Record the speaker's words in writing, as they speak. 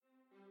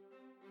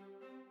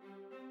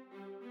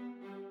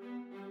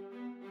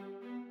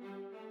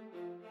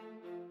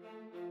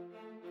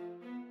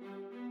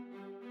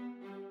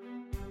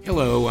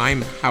Hello,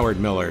 I'm Howard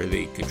Miller,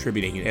 the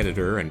contributing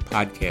editor and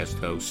podcast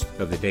host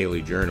of the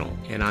Daily Journal.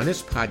 And on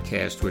this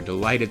podcast, we're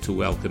delighted to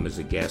welcome as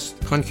a guest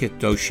Pankit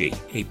Doshi,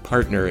 a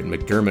partner at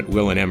McDermott,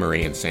 Will &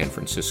 Emery in San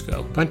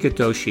Francisco. Pankit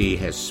Doshi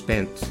has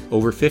spent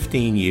over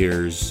 15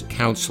 years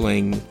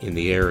counseling and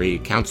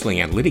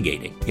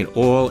litigating in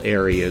all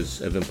areas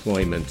of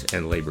employment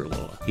and labor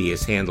law. He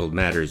has handled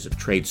matters of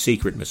trade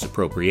secret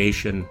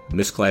misappropriation,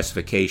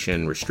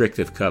 misclassification,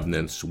 restrictive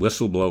covenants,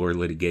 whistleblower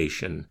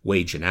litigation,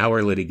 wage and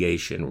hour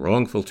litigation,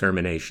 wrongful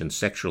termination,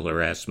 sexual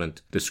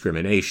harassment,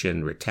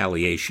 discrimination,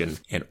 retaliation,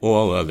 and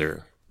all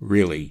other,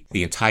 really,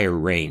 the entire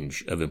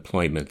range of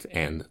employment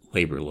and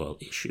labor law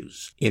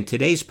issues. In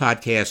today's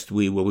podcast,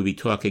 we will be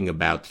talking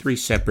about three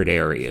separate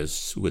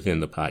areas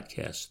within the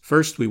podcast.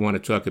 First, we want to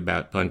talk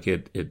about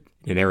Pankit,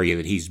 an area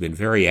that he's been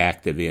very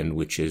active in,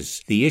 which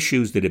is the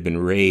issues that have been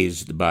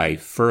raised by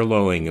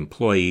furloughing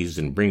employees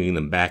and bringing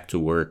them back to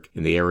work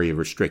in the area of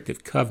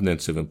restrictive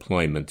covenants of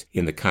employment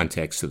in the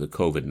context of the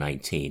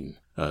COVID-19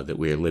 that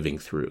we are living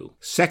through.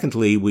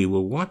 Secondly, we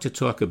will want to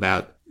talk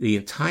about the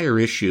entire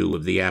issue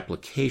of the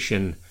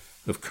application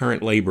of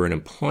current labor and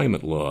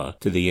employment law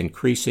to the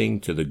increasing,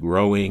 to the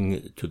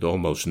growing, to the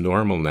almost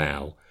normal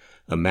now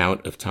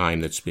amount of time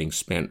that's being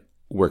spent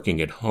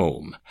working at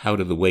home. How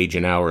do the wage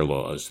and hour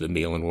laws, the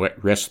meal and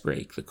rest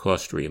break, the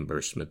cost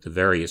reimbursement, the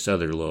various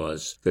other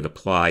laws that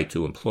apply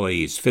to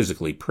employees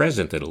physically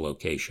present at a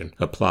location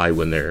apply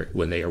when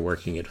they are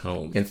working at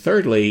home? And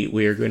thirdly,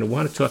 we are going to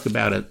want to talk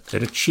about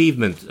an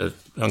achievement of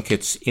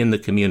Pankit's in the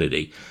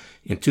community.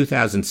 In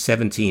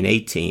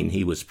 2017-18,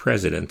 he was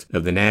president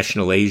of the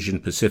National Asian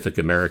Pacific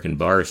American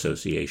Bar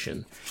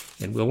Association.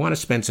 And we'll want to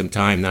spend some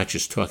time not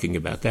just talking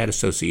about that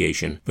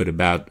association, but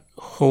about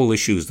whole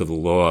issues of the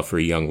law for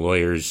young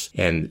lawyers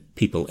and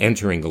people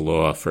entering the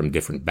law from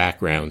different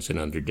backgrounds and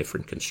under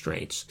different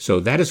constraints.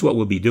 So that is what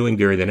we'll be doing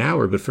during an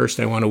hour. But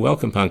first, I want to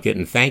welcome Pankit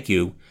and thank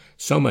you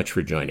so much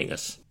for joining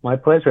us. My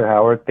pleasure,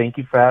 Howard. Thank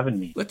you for having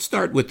me. Let's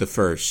start with the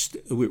first.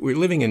 We're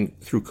living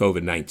through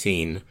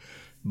COVID-19.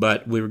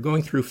 But we were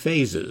going through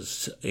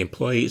phases.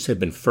 Employees have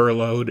been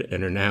furloughed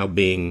and are now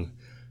being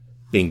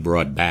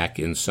brought back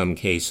in some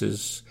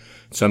cases.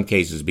 In some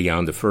cases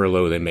beyond the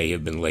furlough, they may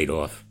have been laid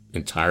off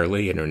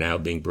entirely and are now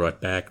being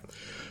brought back.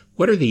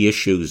 What are the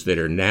issues that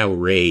are now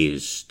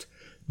raised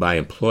by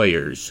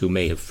employers who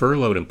may have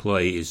furloughed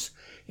employees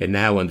and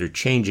now under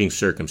changing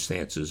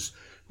circumstances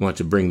want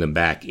to bring them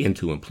back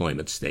into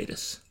employment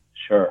status?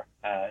 Sure.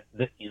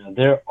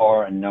 There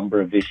are a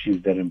number of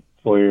issues that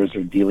employers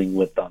are dealing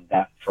with on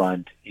that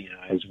front.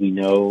 As we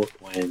know,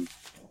 when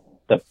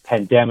the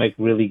pandemic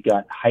really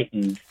got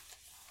heightened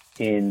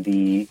in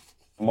the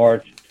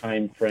March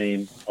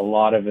timeframe, a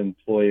lot of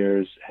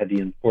employers had the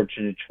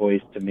unfortunate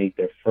choice to make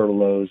their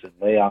furloughs and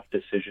layoff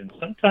decisions,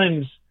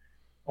 sometimes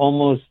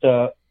almost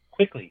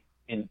quickly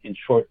in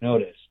short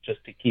notice,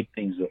 just to keep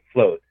things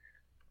afloat.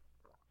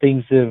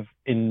 Things have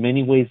in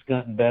many ways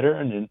gotten better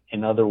and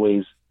in other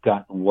ways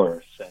gotten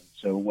worse. And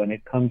so when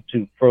it comes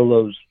to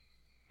furloughs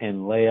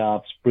and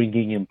layoffs,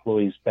 bringing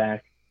employees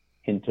back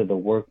into the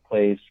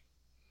workplace,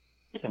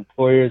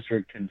 employers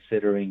are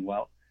considering,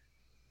 well,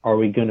 are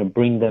we going to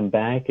bring them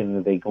back and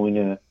are they going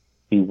to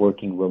be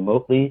working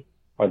remotely?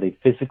 Are they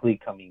physically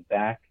coming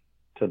back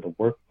to the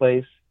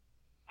workplace?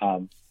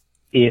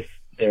 If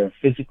they're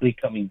physically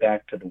coming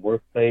back to the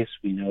workplace,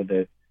 we know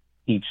that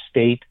each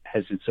state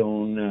has its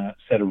own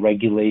set of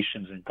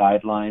regulations and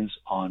guidelines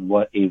on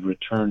what a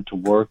return to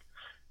work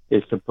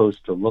is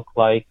supposed to look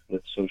like,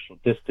 with social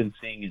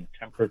distancing and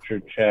temperature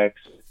checks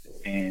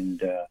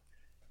and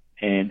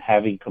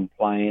having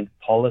compliant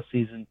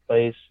policies in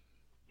place.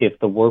 If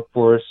the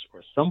workforce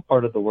or some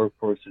part of the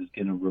workforce is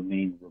going to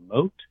remain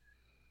remote,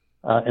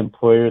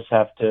 employers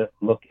have to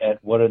look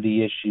at what are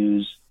the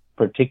issues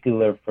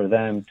particular for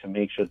them to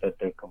make sure that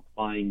they're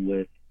complying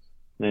with,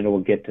 and I know we'll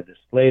get to this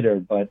later,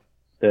 but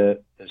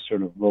the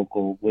sort of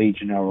local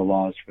wage and hour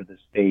laws for the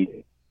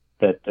state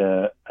that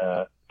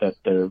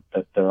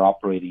they're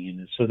operating in.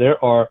 And so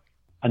there are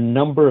a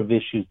number of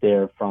issues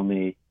there from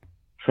a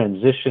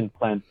transition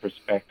plan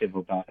perspective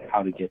about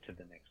how to get to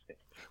the next stage.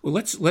 Well,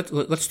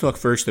 let's talk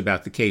first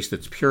about the case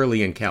that's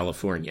purely in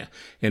California.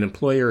 An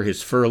employer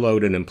has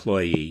furloughed an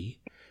employee.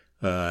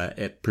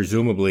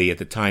 Presumably at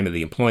the time of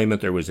the employment,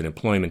 there was an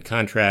employment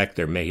contract.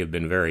 There may have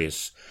been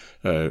various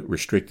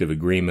restrictive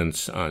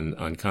agreements on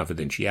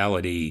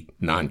confidentiality,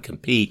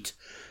 non-compete.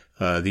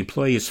 The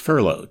employee is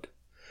furloughed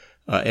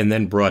and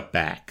then brought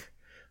back.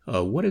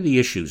 What are the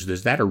issues?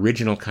 Does that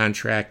original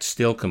contract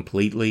still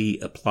completely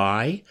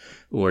apply,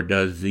 or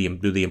do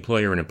the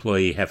employer and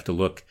employee have to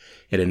look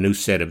at a new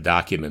set of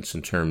documents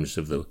in terms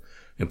of the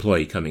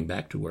employee coming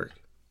back to work?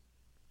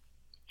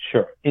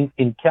 Sure.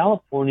 In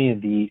California,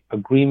 the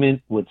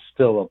agreement would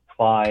still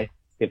apply.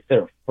 If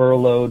they're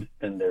furloughed,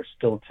 then they're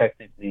still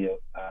technically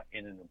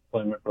in an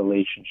employment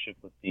relationship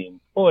with the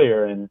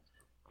employer. And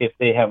if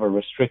they have a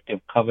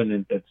restrictive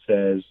covenant that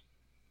says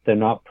they're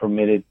not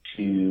permitted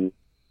to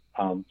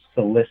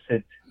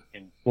solicit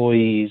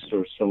employees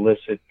or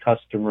solicit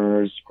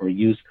customers or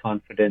use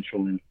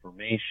confidential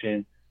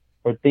information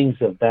or things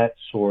of that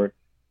sort,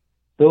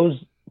 those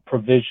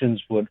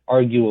provisions would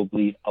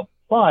arguably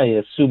apply,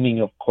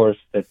 assuming, of course,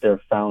 that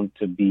they're found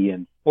to be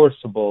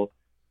enforceable.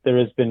 There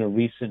has been a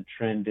recent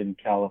trend in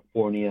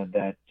California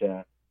that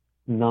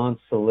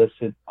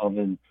non-solicit of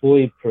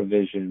employee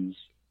provisions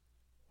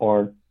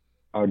are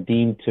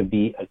deemed to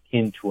be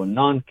akin to a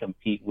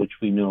non-compete, which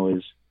we know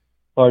is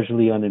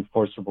largely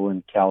unenforceable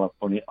in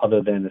California,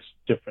 other than a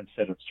different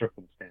set of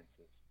circumstances.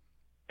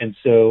 And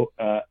so,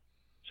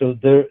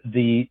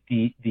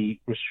 the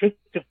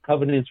restrictive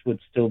covenants would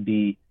still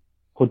be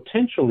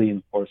potentially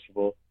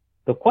enforceable.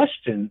 The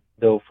question,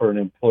 though, for an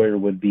employer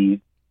would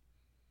be,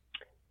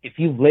 if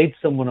you've laid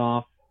someone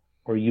off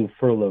or you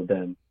furloughed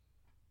them,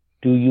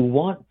 do you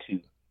want to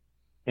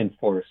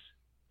enforce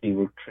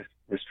the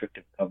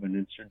restrictive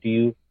covenants, or do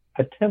you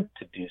attempt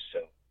to do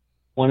so?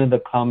 One of the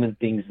common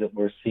things that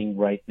we're seeing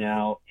right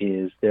now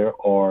is there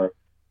are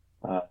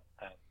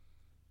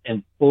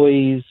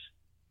employees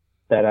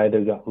that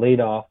either got laid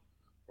off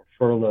or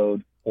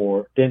furloughed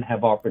or didn't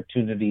have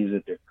opportunities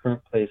at their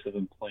current place of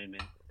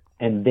employment,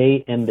 and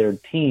they and their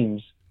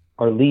teams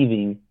are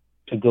leaving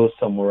to go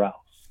somewhere else.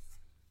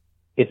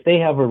 If they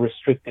have a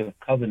restrictive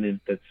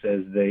covenant that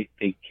says they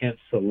can't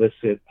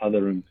solicit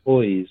other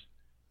employees,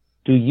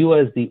 do you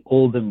as the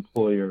old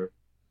employer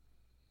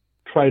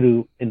try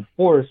to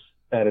enforce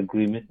that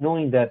agreement,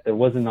 knowing that there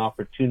wasn't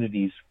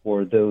opportunities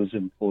for those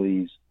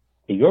employees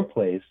at your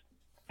place,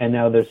 and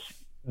now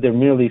they're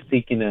merely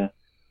seeking a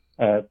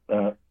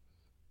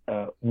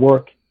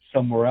work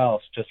somewhere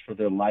else just for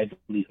their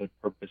livelihood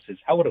purposes?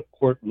 How would a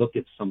court look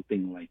at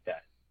something like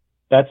that?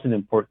 That's an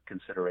important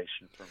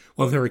consideration for me.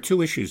 Well, there are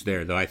two issues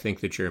there, though, I think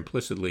that you're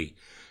implicitly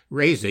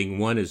raising.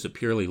 One is a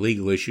purely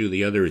legal issue.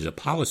 The other is a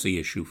policy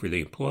issue for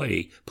the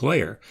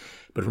employer.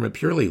 But from a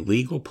purely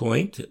legal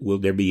point, will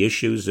there be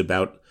issues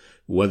about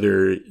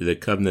whether the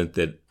covenant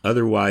that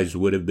otherwise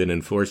would have been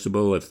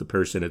enforceable if the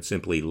person had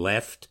simply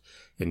left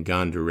and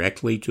gone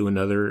directly to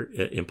another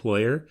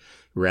employer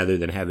rather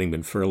than having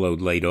been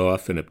furloughed, laid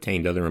off, and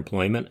obtained other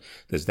employment?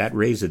 Does that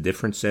raise a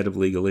different set of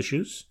legal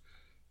issues?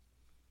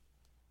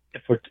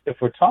 If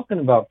we're talking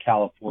about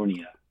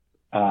California,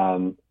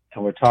 and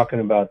we're talking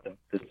about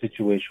the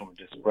situation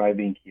we're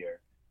describing here,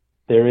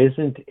 there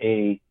isn't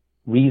a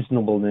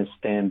reasonableness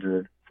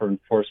standard for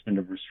enforcement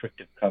of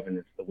restrictive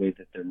covenants the way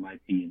that there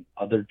might be in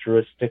other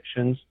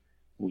jurisdictions.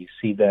 We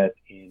see that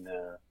in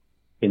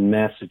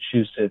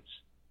Massachusetts,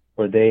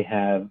 where they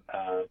have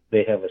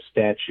a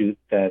statute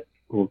that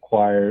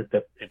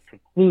it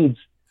precludes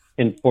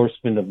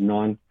enforcement of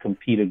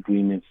non-compete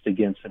agreements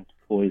against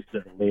employees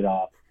that are laid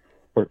off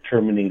or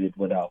terminated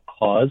without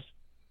cause.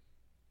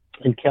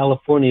 In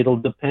California, it'll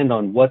depend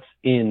on what's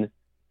in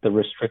the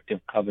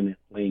restrictive covenant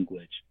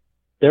language.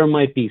 There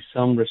might be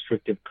some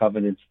restrictive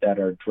covenants that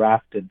are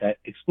drafted that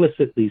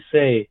explicitly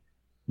say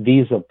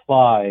these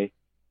apply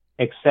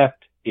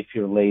except if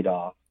you're laid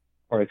off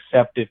or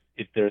except if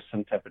there's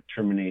some type of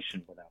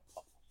termination without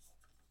cause.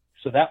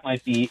 So that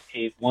might be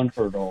one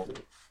hurdle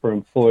for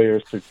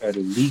employers to try to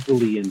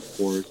legally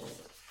enforce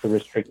the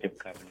restrictive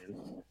covenants.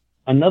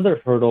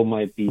 Another hurdle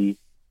might be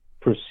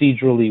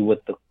procedurally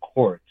with the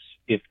courts.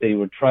 If they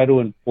would try to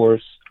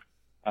enforce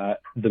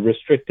the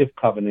restrictive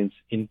covenants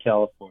in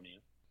California,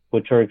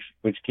 which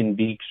can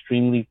be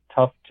extremely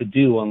tough to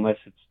do unless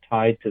it's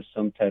tied to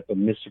some type of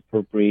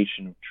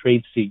misappropriation of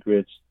trade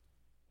secrets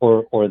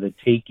or the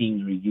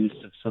taking or use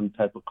of some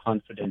type of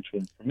confidential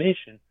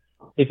information.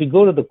 If you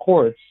go to the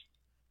courts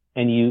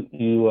and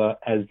you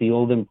as the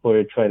old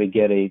employer try to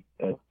get a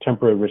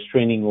temporary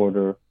restraining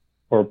order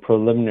or a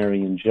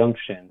preliminary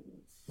injunction,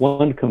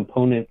 one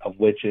component of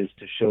which is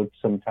to show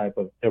some type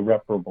of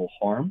irreparable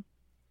harm,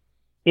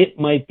 it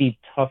might be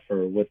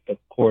tougher with the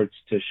courts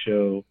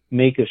to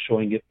make a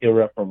showing of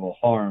irreparable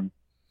harm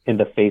in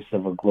the face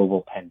of a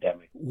global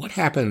pandemic. What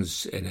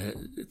happens,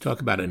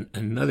 talk about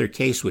another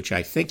case which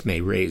I think may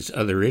raise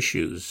other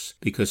issues,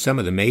 because some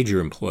of the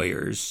major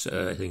employers,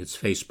 I think it's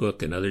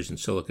Facebook and others in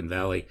Silicon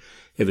Valley,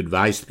 have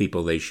advised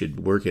people they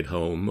should work at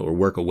home or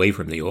work away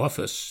from the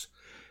office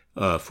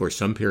for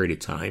some period of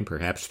time,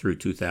 perhaps through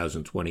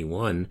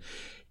 2021.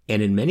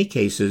 And in many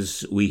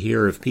cases, we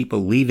hear of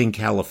people leaving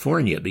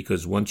California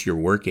because once you're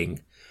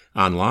working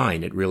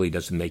online, it really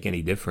doesn't make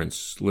any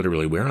difference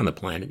literally where on the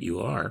planet you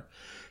are,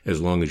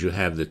 as long as you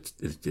have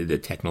the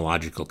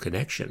technological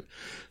connection.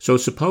 So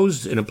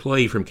suppose an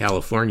employee from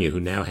California who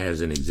now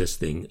has an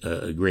existing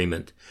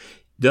agreement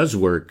does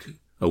work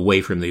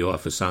away from the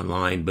office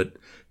online, but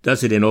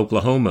does it in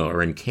Oklahoma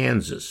or in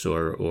Kansas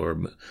or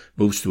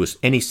moves to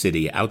any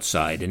city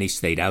outside, any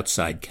state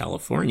outside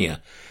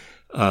California.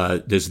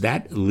 Does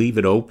that leave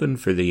it open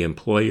for the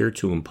employer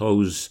to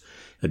impose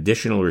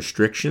additional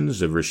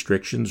restrictions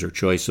or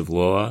choice of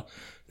law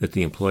that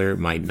the employer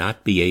might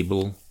not be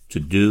able to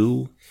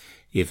do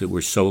if it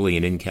were solely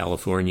an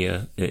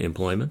in-California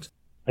employment?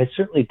 I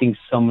certainly think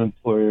some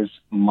employers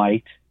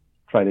might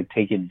try to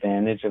take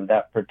advantage of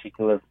that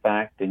particular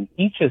fact, and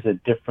each has a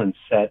different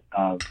set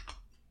of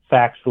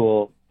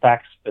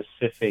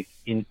fact-specific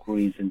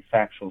inquiries and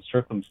factual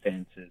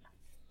circumstances.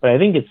 But I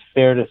think it's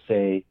fair to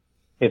say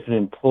if an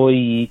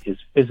employee is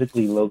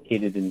physically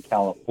located in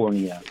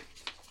California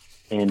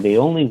and they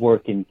only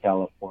work in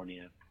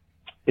California,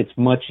 it's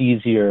much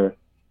easier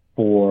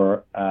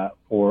for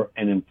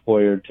an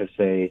employer to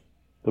say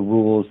the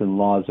rules and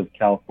laws of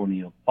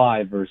California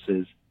apply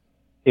versus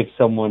if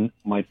someone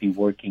might be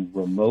working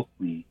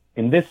remotely.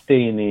 In this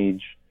day and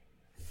age,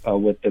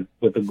 with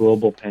the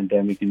global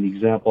pandemic and the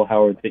example,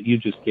 Howard, that you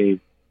just gave,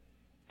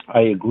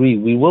 I agree.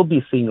 We will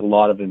be seeing a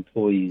lot of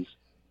employees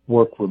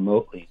work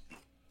remotely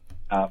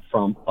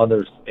from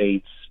other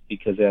states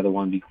because they either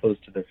want to be close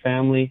to their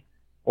family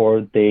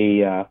or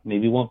they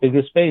maybe want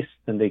bigger space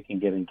than they can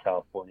get in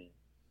California.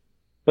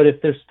 But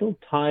if they're still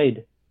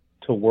tied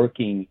to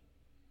working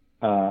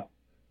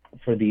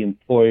for the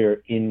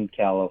employer in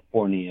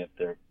California, if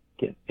they're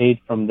getting paid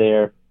from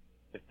there,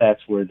 if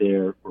that's where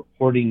they're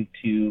reporting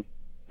to,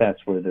 if that's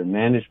where their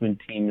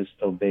management team is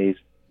still based,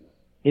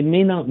 it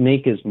may not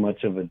make as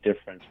much of a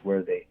difference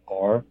where they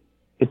are.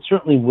 It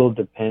certainly will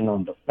depend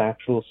on the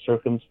factual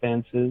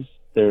circumstances.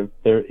 There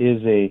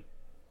is a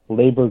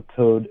labor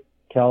code,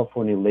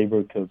 California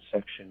Labor Code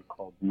section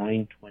called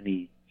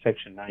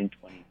Section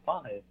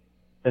 925,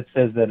 that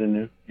says that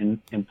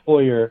an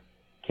employer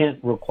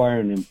can't require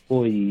an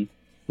employee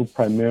who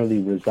primarily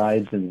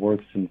resides and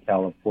works in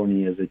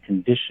California as a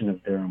condition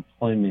of their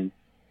employment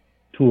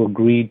to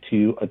agree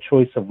to a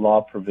choice of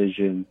law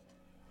provision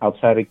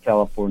outside of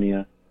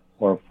California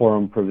or a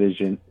forum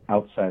provision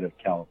outside of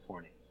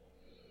California.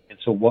 And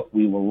so what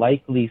we will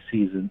likely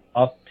see is an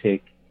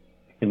uptick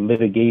in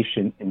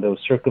litigation in those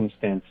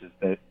circumstances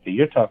that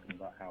you're talking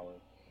about, Howard.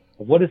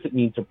 What does it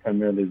mean to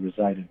primarily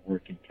reside and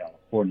work in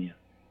California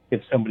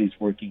if somebody's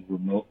working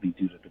remotely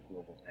due to the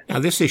global pandemic? Now,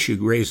 this issue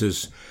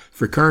raises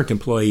for current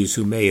employees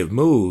who may have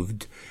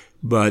moved,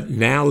 but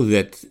now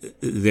that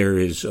there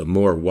is a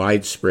more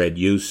widespread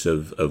use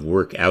of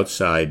work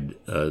outside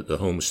the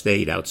home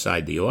state,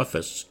 outside the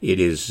office, it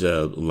is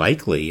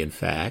likely, in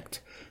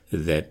fact,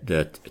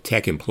 that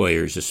tech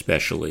employers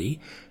especially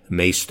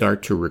may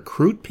start to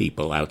recruit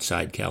people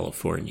outside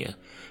California,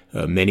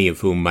 many of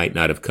whom might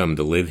not have come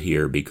to live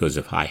here because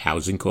of high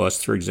housing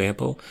costs, for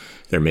example.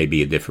 There may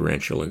be a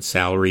differential in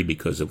salary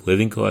because of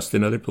living costs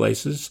in other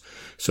places.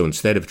 So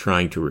instead of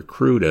trying to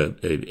recruit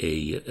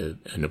an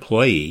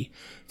employee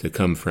to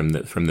come from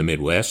the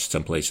Midwest,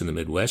 someplace in the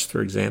Midwest,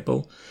 for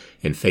example,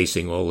 and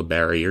facing all the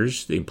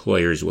barriers, the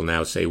employers will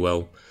now say,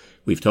 well,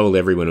 we've told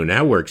everyone who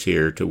now works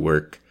here to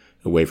work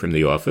away from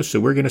the office,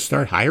 so we're going to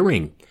start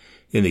hiring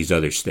in these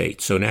other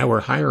states. So now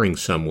we're hiring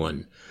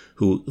someone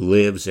who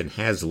lives and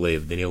has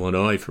lived in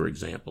Illinois, for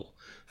example,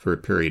 for a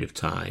period of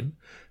time,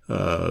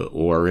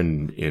 or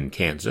in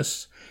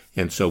Kansas.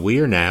 And so we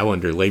are now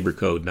under Labor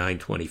Code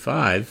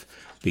 925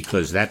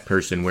 because that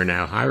person we're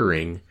now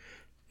hiring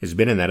has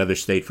been in that other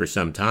state for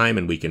some time,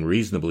 and we can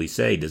reasonably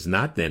say does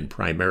not then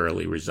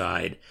primarily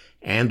reside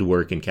and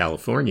work in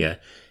California.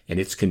 And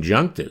it's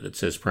conjunctive. It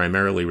says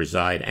primarily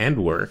reside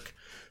and work.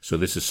 So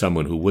this is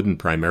someone who wouldn't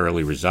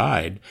primarily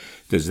reside.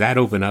 Does that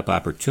open up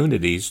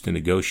opportunities to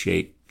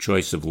negotiate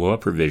choice of law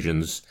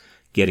provisions,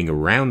 getting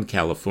around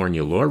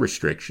California law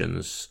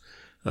restrictions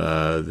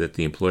that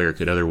the employer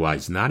could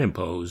otherwise not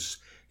impose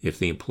if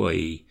the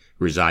employee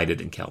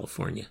resided in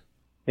California?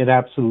 It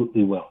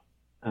absolutely will.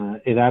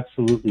 It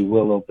absolutely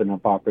will open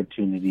up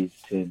opportunities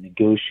to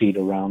negotiate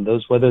around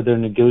those, whether they're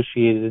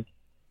negotiated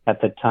at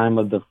the time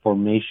of the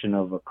formation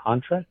of a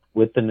contract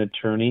with an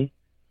attorney,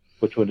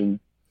 which would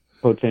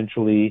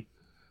potentially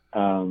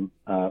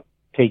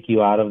take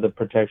you out of the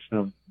protection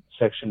of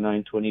Section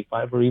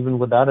 925, or even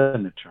without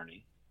an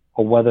attorney,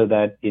 or whether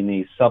that in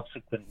a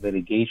subsequent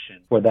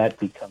litigation where that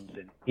becomes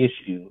an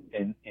issue.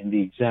 And in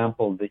the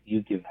example that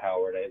you give,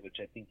 Howard, which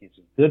I think is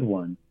a good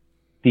one,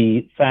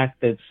 the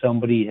fact that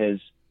somebody has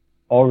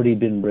already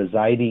been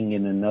residing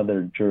in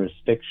another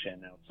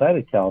jurisdiction outside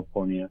of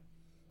California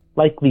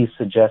likely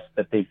suggests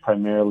that they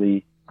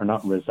primarily are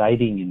not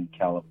residing in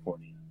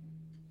California.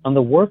 On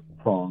the work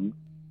prong,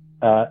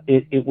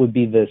 it would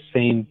be the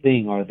same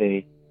thing. Are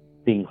they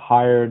being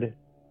hired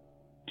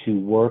to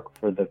work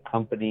for the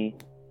company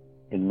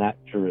in that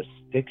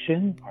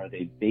jurisdiction? Are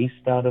they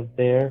based out of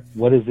there?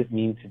 What does it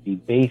mean to be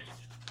based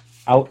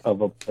out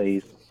of a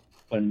place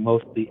when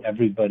mostly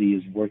everybody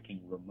is working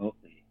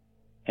remotely?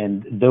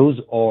 And those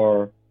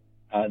are,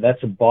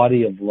 that's a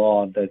body of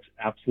law that's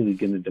absolutely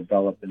going to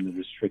develop in the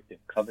restrictive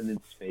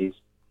covenant space.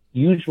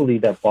 Usually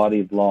that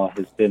body of law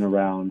has been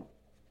around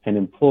an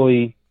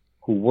employee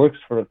who works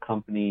for a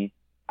company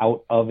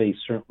out of a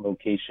certain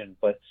location,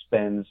 but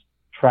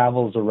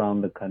travels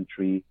around the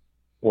country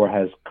or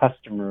has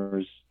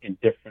customers in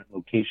different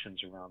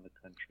locations around the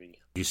country.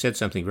 You said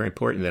something very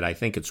important that I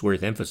think it's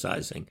worth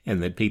emphasizing,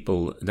 and that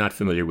people not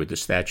familiar with the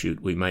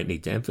statute we might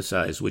need to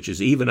emphasize, which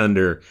is even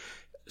under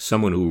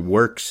someone who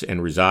works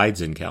and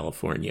resides in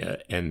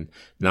California, and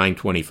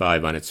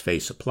 925 on its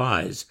face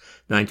applies.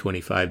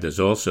 925 does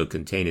also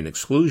contain an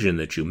exclusion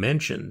that you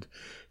mentioned,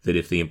 that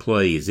if the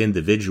employee is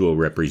individually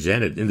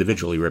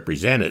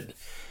represented,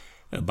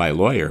 by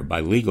lawyer, by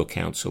legal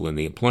counsel in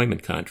the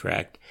employment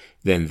contract,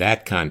 then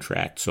that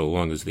contract, so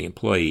long as the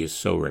employee is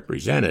so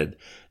represented,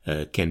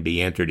 can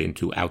be entered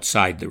into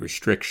outside the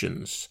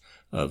restrictions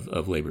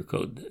of Labor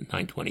Code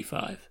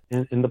 925.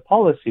 And the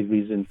policy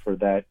reason for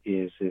that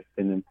is if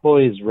an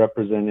employee is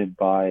represented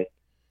by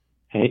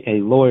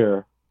a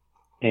lawyer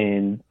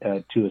and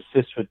to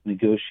assist with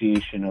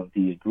negotiation of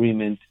the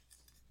agreement,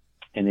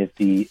 and if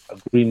the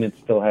agreement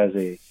still has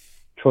a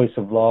choice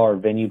of law or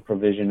venue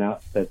provision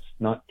out that's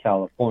not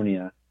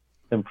California,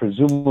 then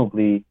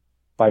presumably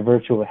by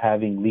virtue of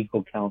having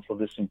legal counsel,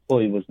 this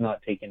employee was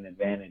not taken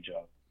advantage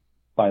of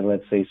by,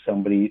 let's say,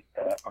 somebody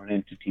or an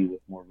entity with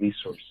more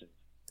resources.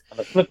 On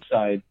the flip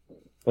side,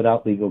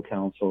 without legal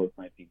counsel, it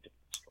might be different.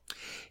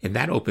 And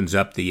that opens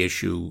up the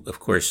issue, of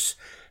course,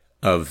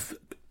 of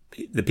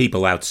the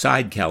people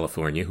outside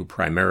California who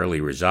primarily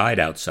reside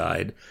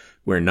outside,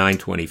 where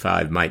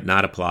 925 might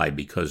not apply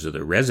because of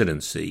the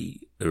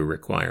residency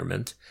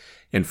requirement.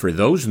 And for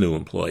those new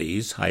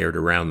employees hired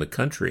around the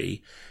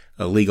country,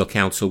 a legal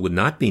counsel would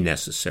not be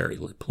necessary.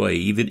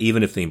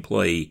 Even if the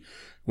employee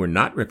were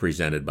not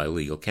represented by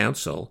legal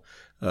counsel,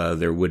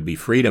 there would be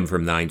freedom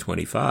from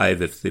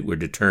 925 if it were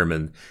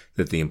determined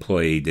that the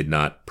employee did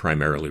not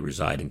primarily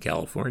reside in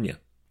California.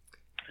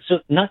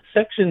 So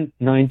Section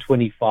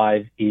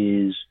 925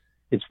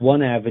 it's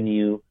one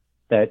avenue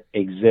that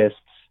exists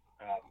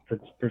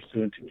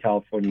pursuant to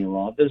California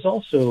law. There's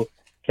also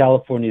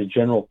California's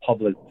general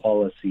public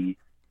policy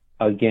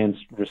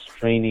against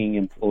restraining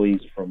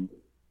employees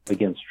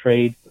against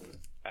trade.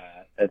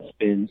 That's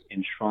been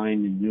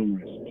enshrined in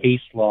numerous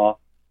case law,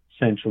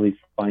 essentially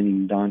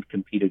finding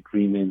non-compete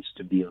agreements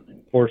to be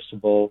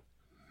unenforceable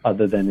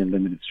other than in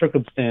limited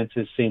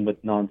circumstances. Same with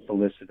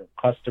non-solicit of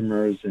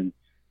customers, and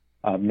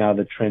now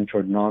the trend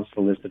toward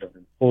non-solicit of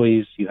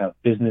employees. You have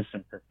Business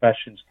and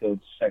Professions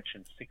Code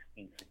Section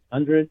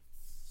 16600,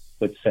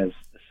 which says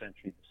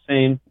essentially the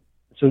same.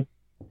 So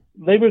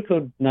Labor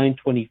Code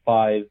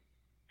 925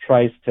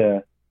 tries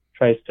to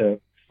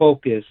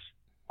focus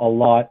a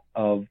lot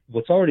of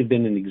what's already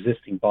been an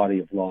existing body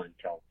of law in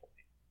California.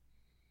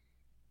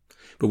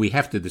 But we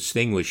have to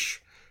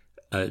distinguish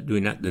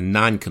doing the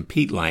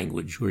non-compete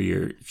language, where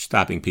you're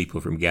stopping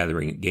people from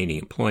gaining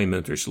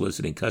employment or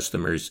soliciting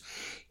customers.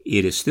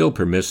 It is still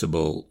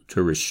permissible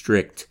to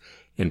restrict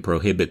and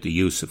prohibit the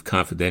use of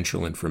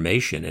confidential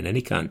information in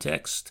any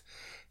context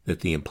that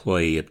the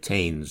employee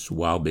obtains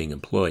while being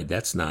employed.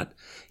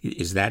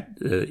 Is that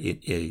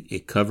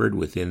it covered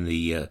within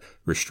the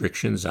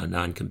restrictions on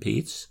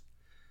non-competes?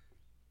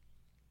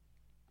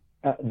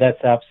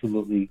 That's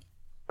absolutely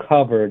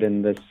covered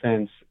in the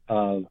sense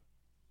of,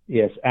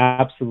 yes,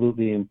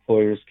 absolutely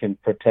employers can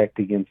protect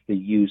against the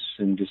use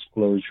and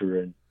disclosure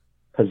and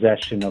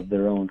possession of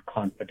their own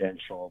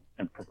confidential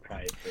and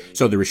proprietary.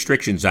 So the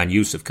restrictions on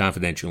use of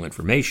confidential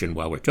information,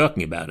 while we're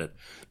talking about it,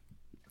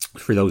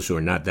 for those who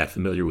are not that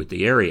familiar with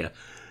the area,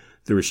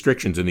 the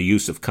restrictions on the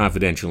use of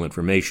confidential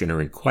information are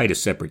in quite a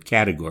separate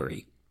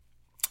category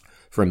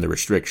from the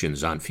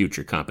restrictions on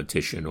future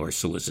competition or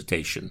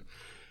solicitation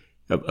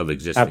of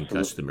existing Absolutely.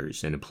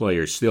 Customers. And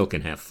employers still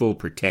can have full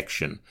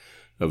protection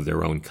of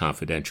their own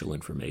confidential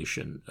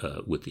information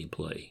with the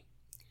employee.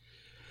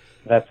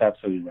 That's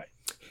absolutely right.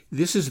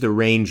 This is the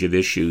range of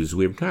issues.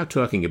 We're now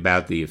talking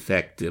about the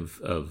effect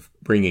of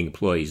bringing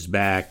employees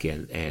back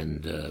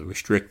and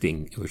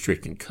restricting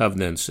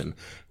covenants, and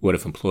what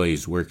if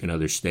employees work in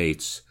other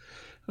states.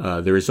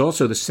 There is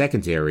also the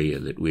second area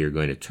that we are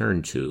going to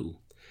turn to,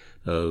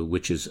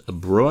 which is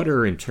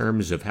broader in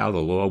terms of how the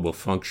law will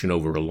function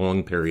over a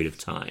long period of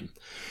time.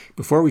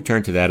 Before we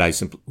turn to that, I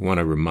simply want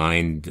to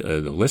remind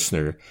the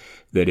listener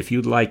that if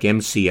you'd like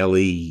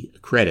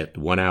MCLE credit,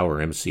 1 hour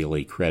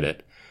MCLE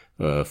credit,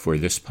 for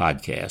this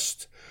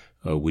podcast,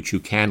 which you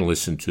can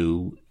listen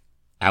to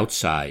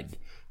outside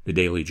the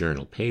Daily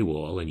Journal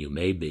paywall, and you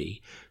may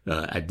be,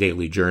 at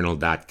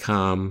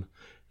dailyjournal.com.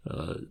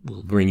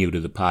 We'll bring you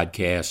to the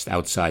podcast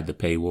outside the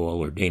paywall,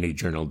 or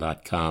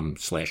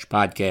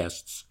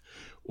dailyjournal.com/podcasts,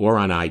 or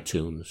on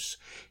iTunes.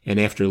 And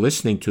after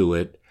listening to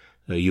it,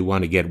 you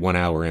want to get 1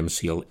 hour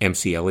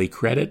MCLE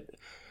credit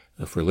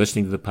for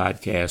listening to the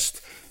podcast,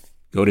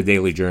 go to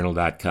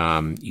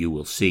dailyjournal.com. You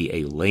will see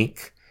a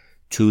link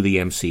to the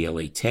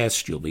MCLE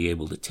test. You'll be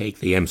able to take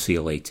the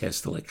MCLE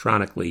test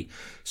electronically,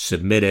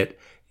 submit it,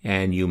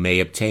 and you may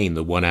obtain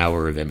the 1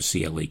 hour of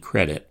MCLE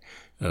credit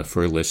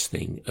for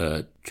listening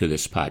to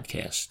this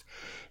podcast.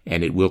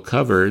 And it will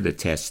cover the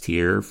test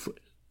here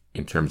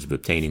in terms of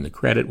obtaining the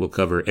credit. Will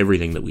cover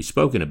everything that we've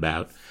spoken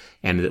about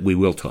and that we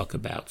will talk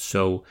about.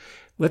 So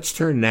let's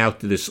turn now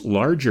to this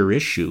larger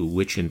issue,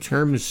 which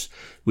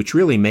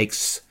really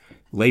makes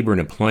labor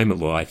and employment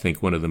law, I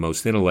think, one of the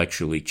most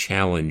intellectually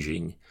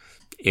challenging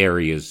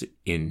areas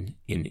in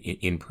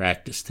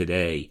practice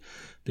today,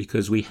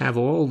 because we have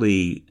all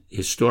the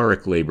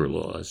historic labor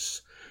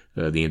laws,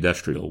 the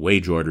industrial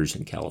wage orders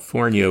in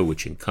California,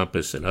 which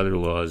encompass, and other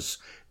laws,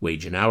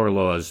 wage and hour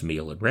laws,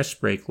 meal and rest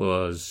break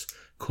laws,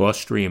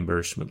 cost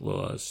reimbursement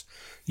laws,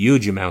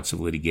 huge amounts of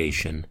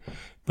litigation,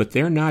 but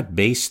they're not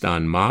based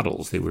on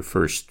models. They were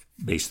first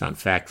based on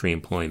factory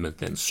employment,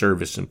 then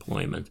service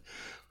employment.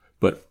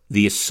 But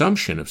the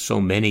assumption of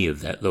so many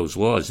of those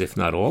laws, if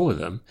not all of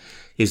them,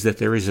 is that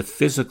there is a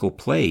physical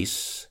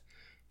place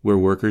where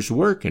workers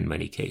work in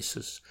many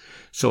cases.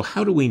 So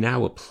how do we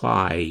now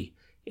apply,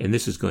 and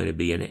this is going to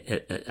be,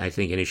 I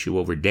think, an issue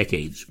over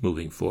decades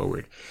moving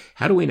forward,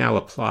 how do we now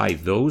apply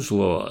those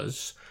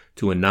laws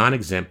to a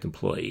non-exempt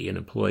employee, an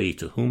employee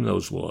to whom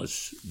those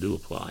laws do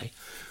apply,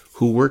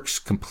 who works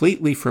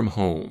completely from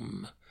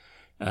home?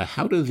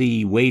 How do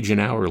the wage and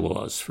hour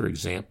laws, for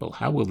example,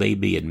 how will they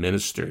be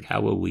administered?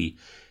 How will we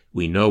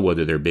know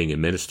whether they're being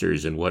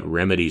administered, and what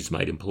remedies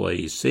might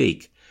employees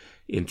seek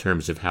in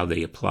terms of how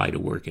they apply to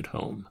work at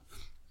home?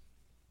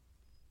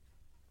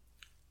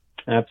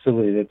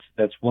 Absolutely.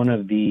 That's one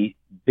of the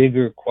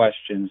bigger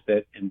questions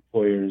that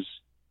employers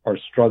are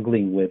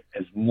struggling with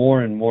as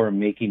more and more are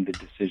making the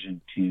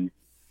decision to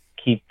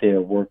keep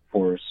their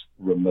workforce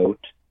remote.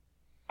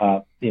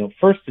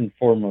 First and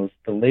foremost,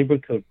 the labor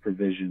code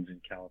provisions in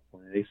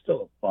California, they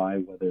still apply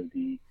whether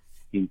the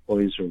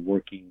employees are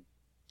working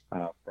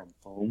from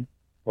home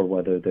or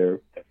whether they're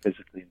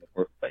physically in the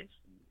workplace.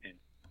 And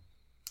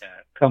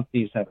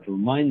companies have to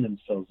remind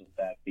themselves of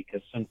that,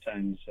 because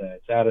sometimes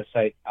it's out of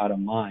sight, out of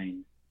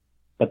mind,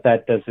 but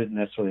that doesn't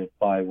necessarily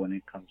apply when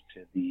it comes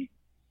to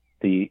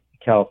the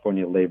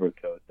California labor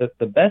code.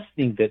 The best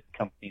thing that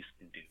companies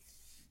can do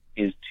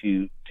is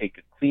to take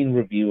a clean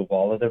review of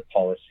all of their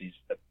policies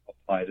that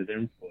apply to their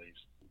employees,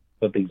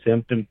 both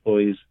exempt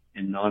employees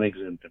and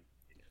non-exempt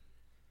employees.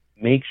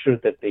 Make sure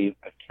that they've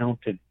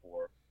accounted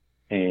for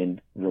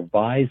and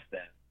revised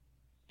them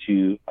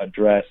to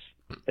address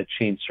the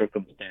changed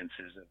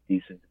circumstances of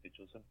these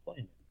individuals'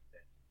 employment.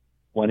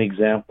 One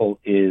example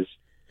is,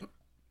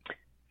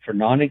 for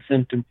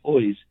non-exempt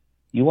employees,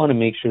 you want to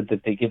make sure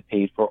that they get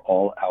paid for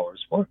all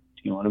hours worked.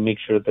 You want to make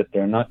sure that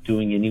they're not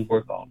doing any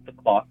work off the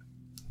clock,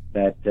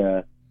 that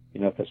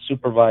if a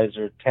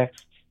supervisor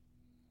texts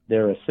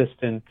their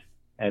assistant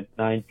at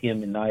 9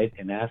 p.m. at night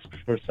and asks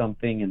for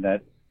something, and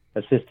that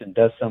assistant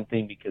does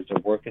something because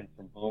they're working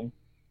from home,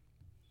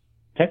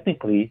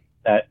 technically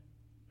that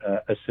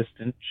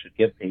assistant should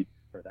get paid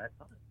for that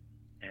time,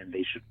 and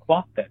they should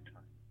clock that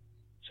time.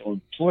 So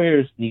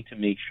employers need to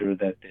make sure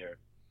that their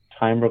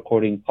time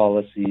recording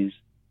policies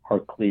are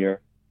clear,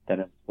 that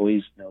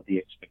employees know the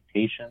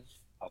expectations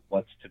of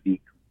what's to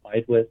be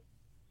complied with.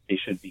 They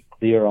should be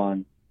clear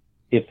on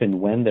if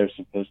and when they're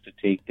supposed to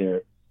take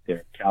their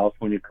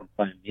California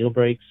compliant meal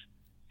breaks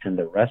and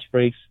the rest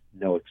breaks,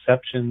 no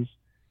exceptions.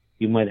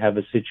 You might have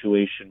a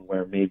situation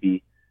where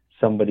maybe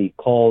somebody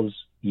calls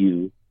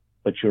you,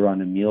 but you're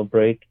on a meal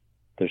break.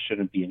 There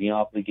shouldn't be any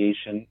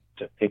obligation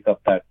to pick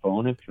up that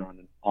phone if you're on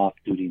an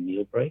off-duty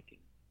meal break.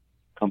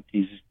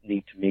 Companies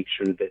need to make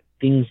sure that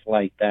things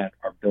like that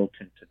are built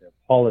into their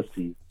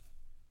policies,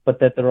 but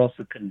that they're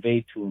also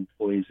conveyed to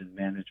employees and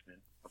management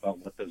about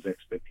what those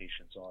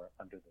expectations are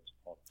under those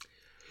policies.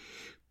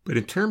 But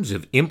in terms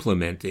of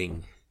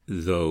implementing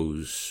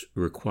those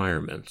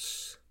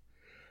requirements,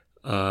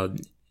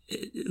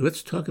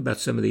 let's talk about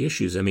some of the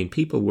issues. I mean,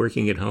 people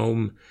working at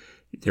home,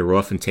 they're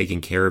often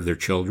taking care of their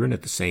children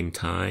at the same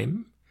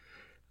time.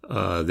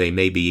 They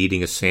may be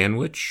eating a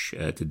sandwich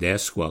at the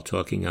desk while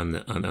talking on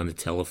the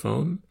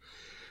telephone.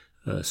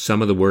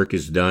 Some of the work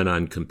is done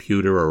on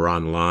computer or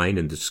online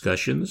in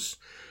discussions,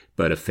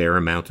 but a fair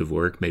amount of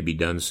work may be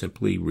done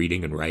simply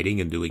reading and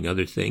writing and doing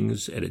other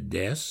things at a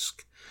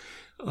desk.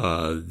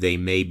 They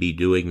may be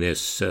doing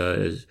this,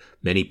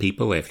 many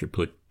people, after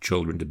put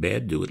children to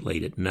bed, do it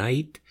late at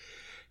night.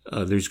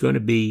 There's going to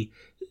be,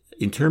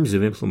 in terms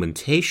of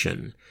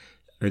implementation,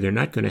 are there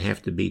not going to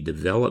have to be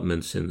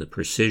developments in the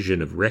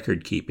precision of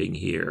record keeping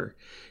here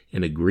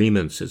and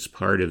agreements as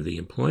part of the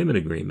employment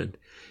agreement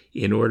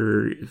in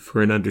order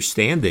for an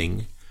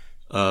understanding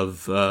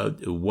of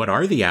what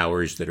are the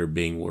hours that are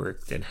being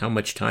worked and how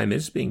much time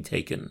is being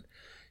taken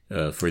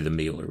for the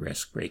meal or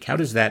rest break? How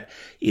does that,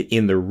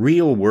 in the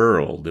real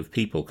world of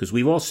people, because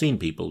we've all seen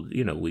people,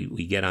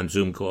 we get on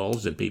Zoom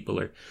calls and people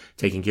are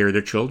taking care of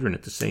their children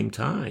at the same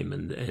time.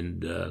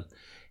 And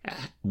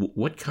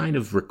what kind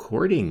of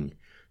recording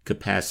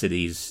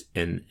capacities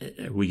and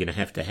are we going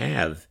to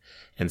have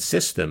and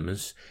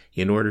systems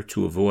in order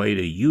to avoid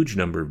a huge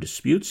number of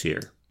disputes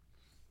here?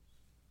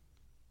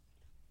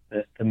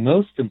 The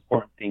most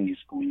important thing is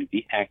going to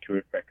be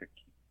accurate record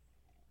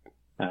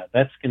keeping.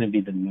 That's going to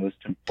be the most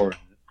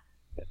important.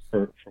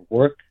 For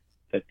work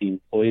that the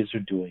employees are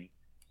doing,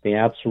 they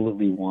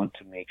absolutely want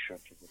to make sure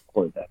to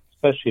record that,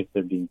 especially if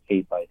they're being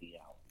paid by the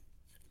hour,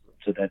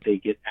 so that they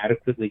get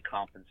adequately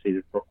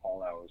compensated for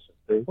all hours of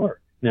their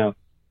work. Now,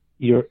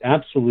 you're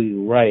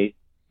absolutely right,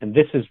 and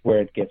this is where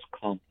it gets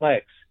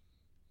complex.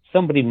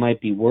 Somebody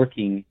might be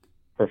working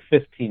for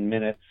 15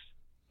 minutes,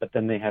 but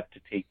then they have to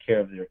take care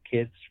of their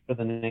kids for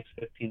the next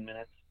 15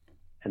 minutes,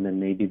 and then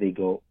maybe they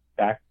go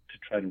back to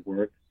try to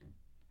work.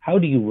 How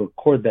do you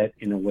record that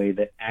in a way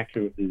that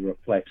accurately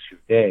reflects your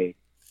day?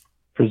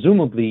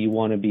 Presumably, you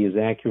want to be as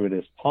accurate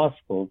as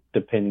possible,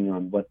 depending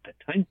on what the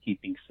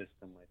timekeeping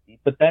system might be,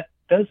 but that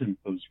does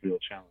impose real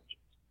challenges.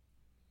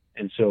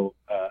 And so,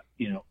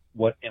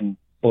 what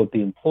both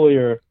the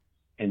employer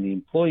and the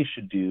employee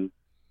should do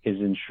is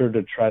ensure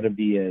to try to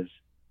be as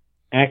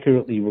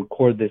accurately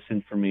record this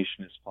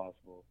information as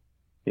possible.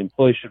 The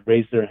employee should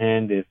raise their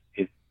hand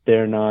if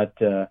they're not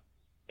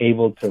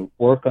able to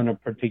work on a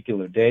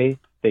particular day.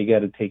 They got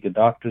to take a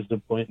doctor's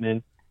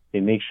appointment. They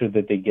make sure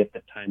that they get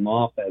the time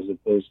off as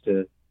opposed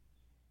to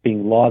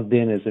being logged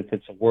in as if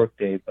it's a work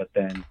day, but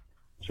then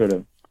sort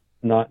of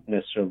not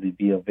necessarily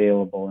be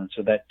available. And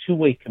so that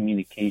two-way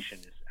communication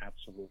is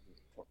absolutely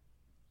important.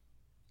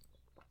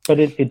 But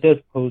it does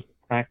pose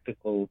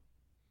practical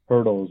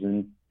hurdles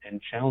and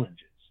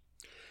challenges.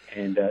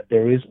 And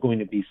there is going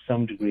to be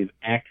some degree of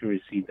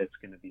accuracy that's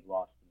going to be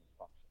lost in the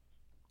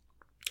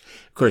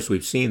process. Of course,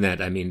 we've seen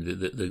that. I mean,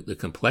 the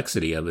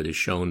complexity of it is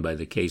shown by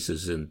the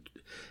cases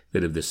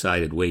that have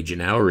decided wage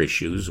and hour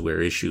issues,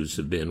 where issues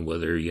have been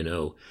whether,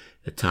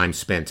 the time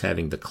spent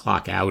having to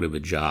clock out of a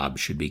job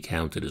should be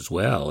counted as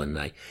well. And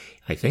I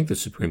think the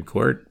Supreme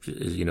Court,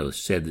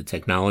 said the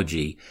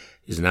technology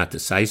is not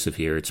decisive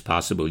here. It's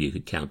possible you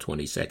could count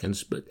 20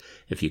 seconds, but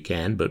if you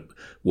can, but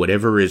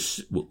whatever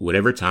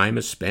time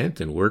is spent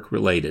and work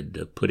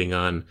related, putting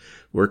on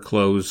work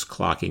clothes,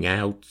 clocking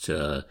out,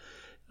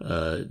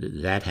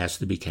 that has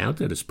to be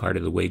counted as part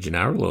of the wage and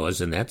hour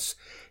laws. And that's,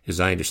 as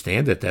I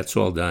understand it, that's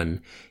all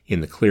done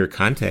in the clear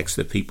context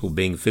of people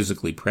being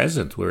physically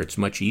present, where it's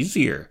much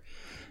easier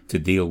to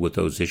deal with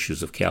those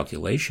issues of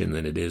calculation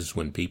than it is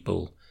when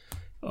people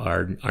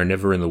are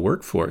never in the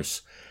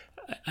workforce.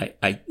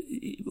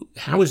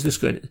 How is this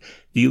going to,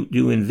 do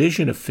you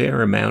envision a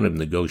fair amount of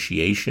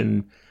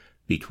negotiation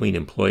between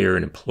employer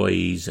and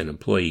employees and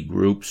employee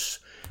groups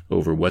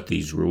over what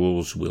these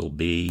rules will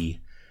be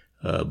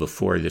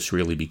before this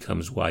really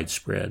becomes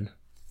widespread?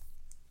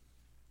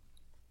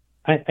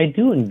 I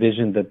do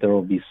envision that there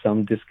will be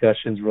some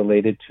discussions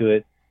related to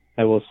it.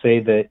 I will say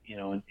that,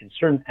 in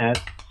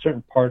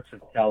certain parts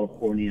of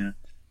California,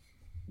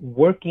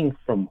 working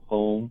from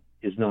home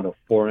is not a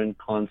foreign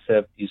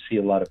concept. You see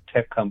a lot of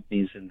tech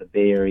companies in the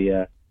Bay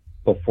Area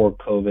before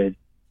COVID,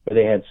 where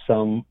they had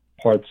some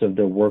parts of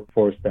their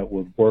workforce that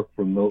would work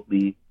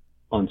remotely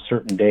on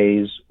certain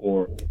days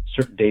or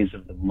certain days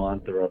of the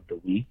month or of the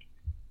week.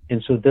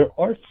 And so there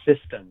are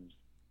systems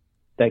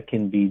that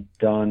can be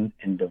done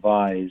and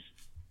devised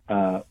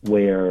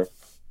where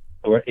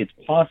it's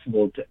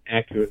possible to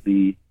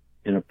accurately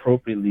and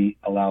appropriately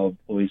allow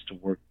employees to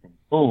work from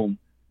home.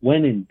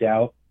 When in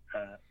doubt,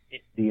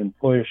 the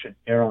employer should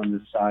err on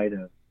the side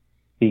of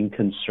being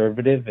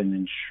conservative and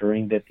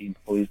ensuring that the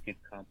employees get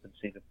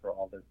compensated for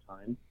all their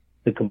time.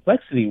 The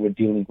complexity we're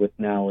dealing with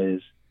now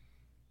is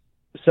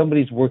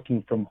somebody's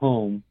working from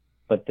home,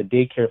 but the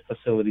daycare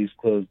facility is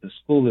closed, the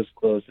school is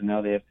closed, and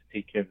now they have to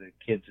take care of their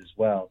kids as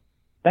well.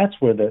 That's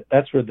where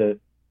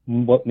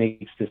what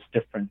makes this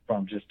different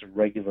from just a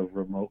regular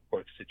remote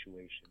work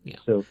situation. Yeah.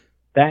 So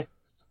that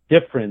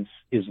difference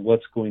is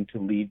what's going to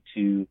lead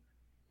to,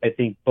 I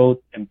think, both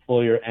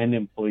employer and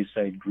employee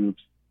side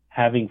groups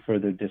having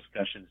further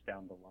discussions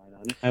down the line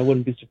on it. I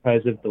wouldn't be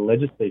surprised if the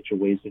legislature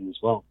weighs in as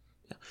well.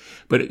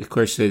 But of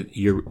course,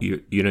 you're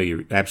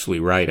absolutely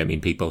right. I mean,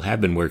 people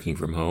have been working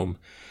from home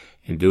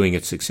and doing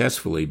it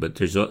successfully.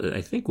 But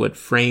I think what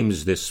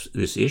frames this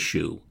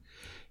issue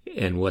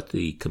and what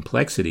the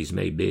complexities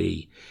may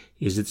be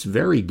is it's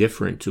very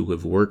different to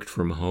have worked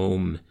from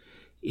home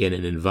in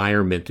an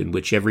environment in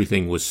which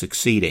everything was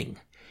succeeding,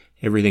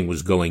 everything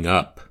was going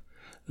up.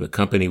 The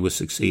company was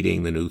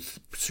succeeding. The new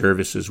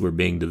services were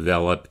being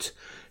developed.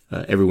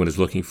 Everyone is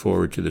looking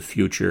forward to the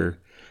future.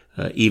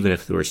 Even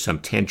if there was some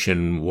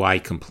tension, why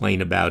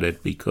complain about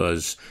it?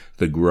 Because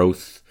the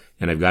growth,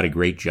 and I've got a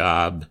great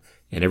job,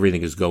 and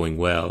everything is going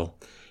well.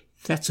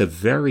 That's a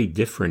very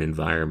different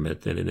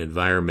environment than an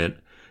environment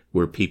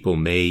where people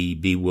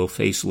will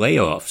face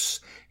layoffs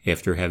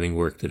after having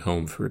worked at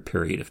home for a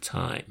period of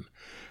time,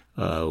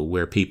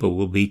 where people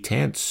will be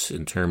tense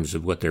in terms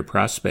of what their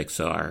prospects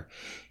are.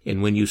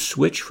 And when you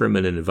switch from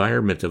an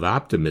environment of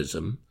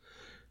optimism,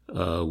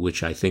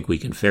 which I think we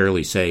can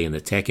fairly say in the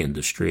tech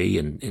industry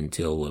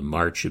until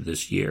March of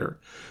this year,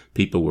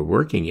 people were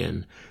working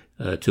in,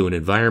 to an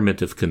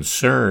environment of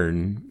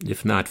concern,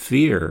 if not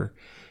fear,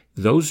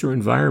 those are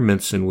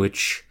environments in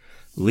which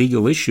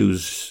legal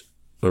issues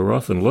are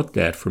often looked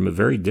at from a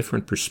very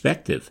different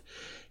perspective.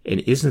 And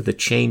isn't the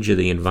change of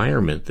the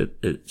environment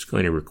that it's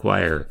going to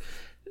require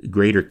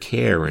greater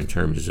care in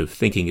terms of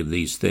thinking of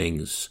these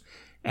things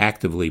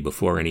actively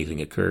before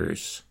anything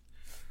occurs?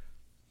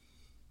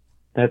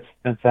 That's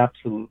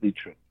absolutely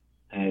true.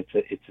 And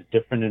it's a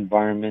different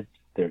environment.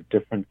 There are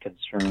different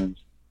concerns.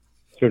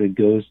 Sort of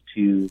goes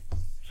to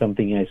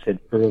something I said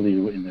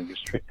earlier in the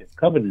restrictive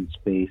covenant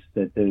space,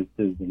 that there's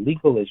the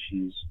legal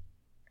issues,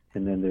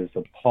 and then there's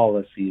the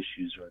policy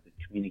issues or the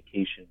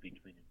communication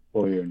between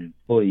employer and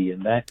employee.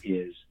 And that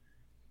is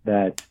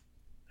that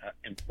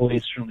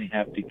employees certainly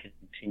have to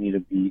continue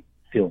to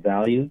feel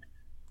valued.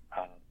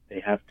 They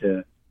have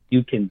to.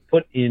 You can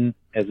put in,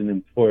 as an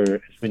employer,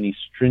 as many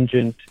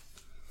stringent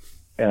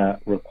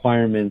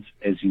requirements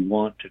as you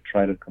want to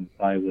try to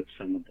comply with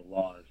some of the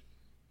laws.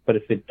 But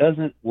if it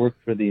doesn't work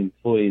for the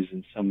employees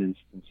in some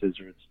instances,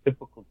 or it's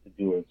difficult to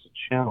do, or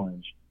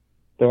challenge,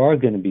 there are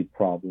going to be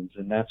problems.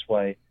 And that's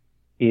why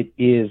it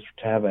is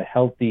to have a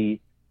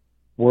healthy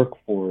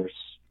workforce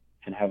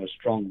and have a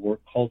strong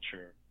work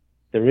culture.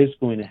 There is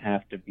going to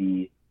have to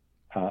be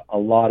a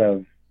lot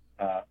of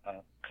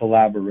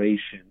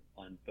collaboration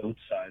on both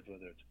sides,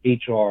 whether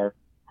it's HR or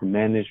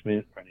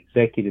management or an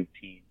executive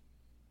team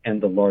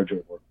and the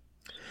larger work.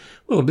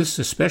 Well, this is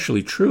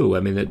especially true. I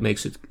mean, that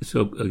makes it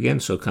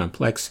so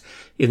complex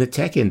in the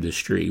tech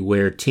industry,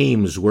 where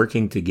teams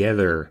working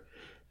together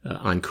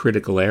on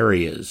critical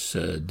areas,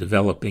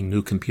 developing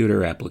new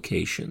computer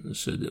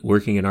applications,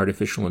 working in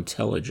artificial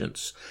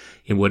intelligence,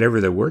 in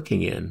whatever they're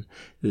working in.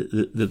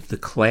 The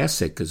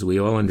classic, as we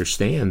all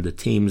understand,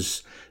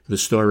 the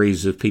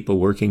stories of people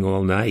working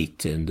all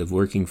night and of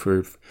working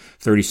for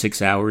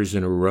 36 hours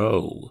in a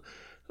row,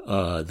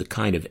 the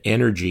kind of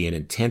energy and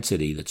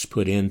intensity that's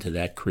put into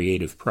that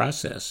creative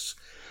process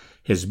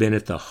has been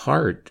at the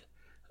heart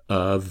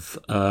of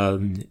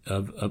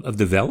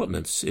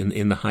developments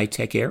in the high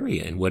tech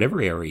area, in whatever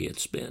area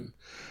it's been,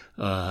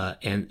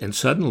 and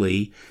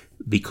suddenly,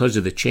 because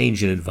of the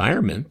change in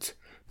environment,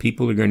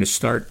 people are going to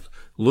start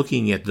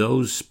looking at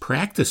those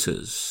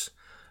practices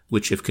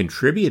which have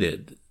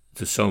contributed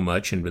to so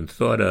much and been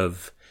thought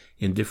of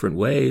in different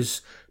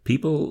ways.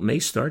 People may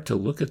start to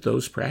look at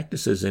those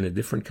practices in a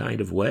different kind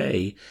of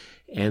way,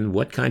 and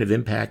what kind of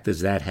impact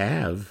does that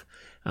have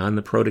on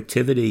the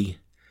productivity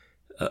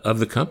of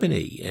the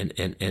company and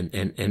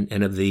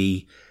of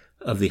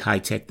the high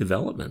tech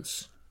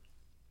developments?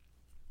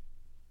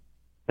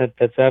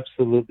 That's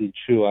absolutely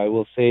true. I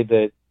will say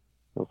that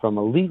from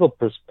a legal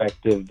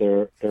perspective,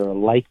 there are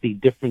likely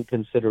different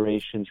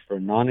considerations for a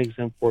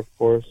non-exempt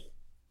workforce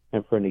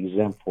and for an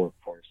exempt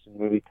workforce. And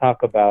when we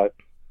talk about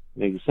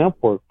an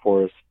exempt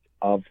workforce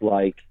of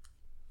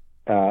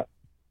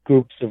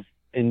groups of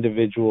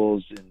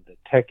individuals in the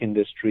tech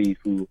industry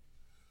who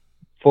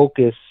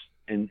focus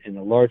in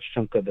a large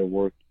chunk of their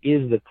work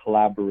is the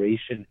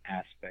collaboration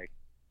aspect.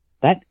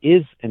 That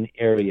is an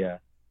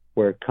area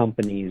where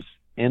companies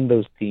and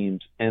those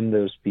teams and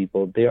those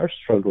people, they are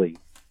struggling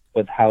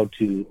with how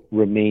to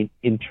remain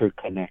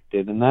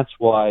interconnected. And that's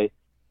why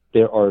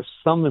there are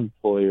some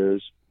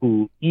employers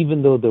who,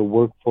 even though their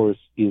workforce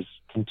is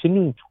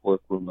continuing to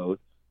work remote,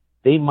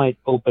 they might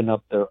open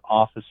up their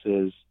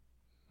offices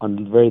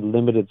under very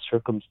limited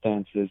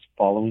circumstances,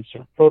 following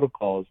certain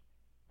protocols,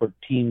 for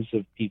teams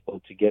of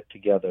people to get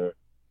together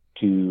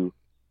to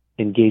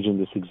engage in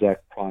this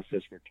exact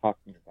process we're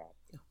talking about.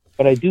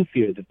 But I do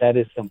fear that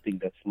is something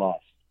that's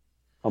lost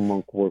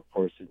among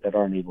workforces that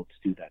aren't able to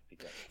do that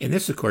together. And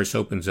this, of course,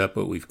 opens up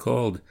what we've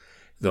called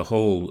the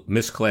whole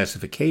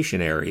misclassification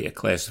area,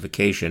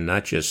 classification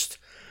not just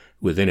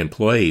within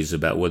employees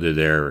about whether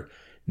they're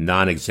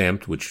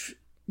non-exempt, which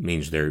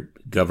means they're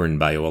governed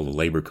by all the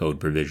labor code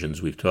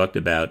provisions we've talked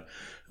about,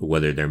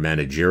 whether they're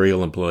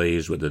managerial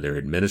employees, whether they're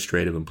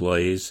administrative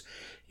employees.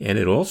 And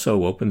it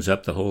also opens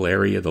up the whole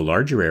area, the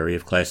larger area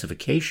of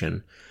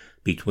classification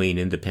between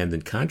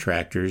independent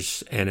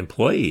contractors and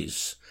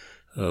employees,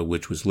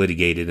 which was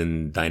litigated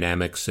in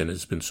Dynamics and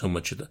has been so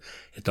much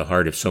at the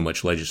heart of so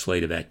much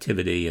legislative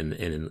activity and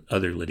in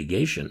other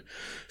litigation.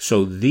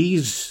 So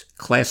these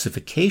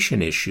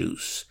classification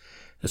issues,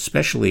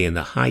 especially in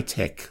the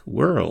high-tech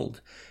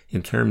world,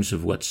 in terms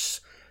of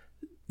what's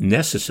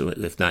necessary,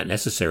 if not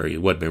necessary,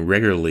 what been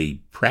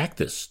regularly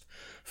practiced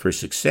for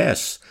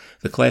success,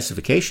 the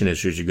classification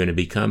issues are going to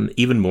become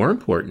even more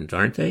important,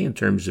 aren't they, in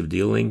terms of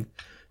dealing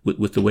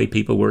with the way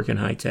people work in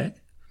high tech?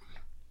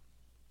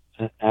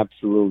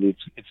 Absolutely.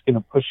 It's going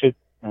to push it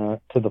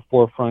to the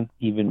forefront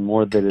even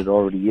more than it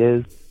already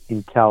is.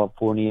 In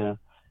California,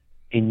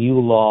 a new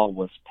law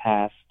was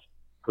passed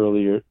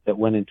earlier that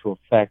went into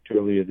effect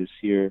earlier this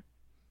year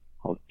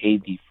called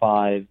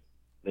AB5,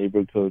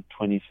 Labor Code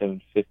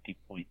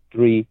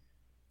 2750.3,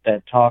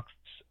 that talks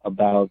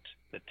about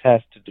the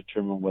test to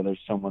determine whether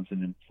someone's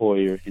an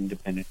employer,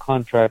 independent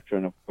contractor,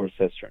 and of course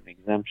has certain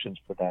exemptions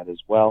for that as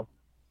well.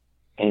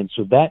 And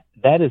so that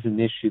is an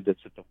issue that's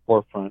at the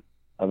forefront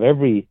of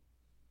every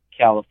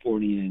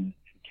California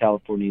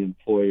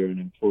employer and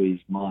employee's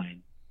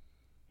mind.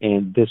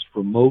 And this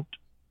remote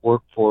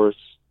workforce,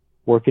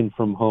 working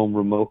from home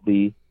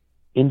remotely,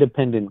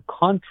 independent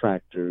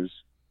contractors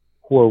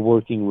who are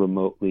working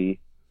remotely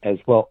as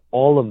well,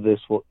 all of this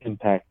will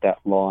impact that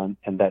law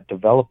and that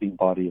developing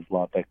body of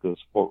law that goes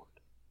forward.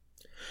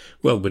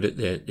 Well, but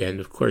and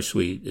of course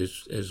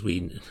as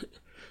we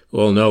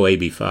all know,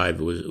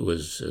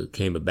 AB5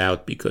 came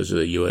about because of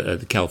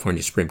the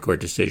California Supreme Court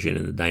decision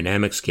in the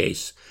Dynamics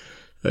case,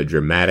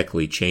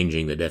 dramatically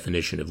changing the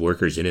definition of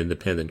workers and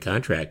independent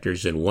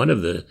contractors. And one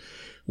of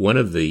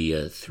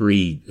the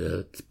three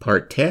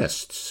part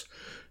tests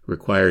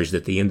requires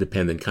that the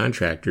independent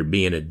contractor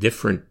be in a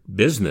different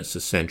business,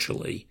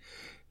 essentially,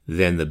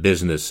 than the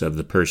business of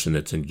the person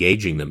that's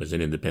engaging them as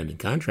an independent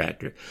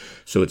contractor.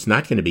 So it's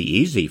not going to be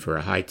easy for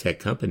a high-tech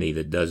company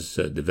that does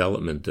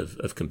development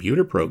of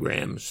computer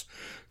programs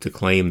to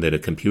claim that a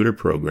computer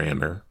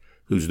programmer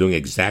who's doing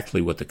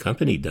exactly what the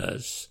company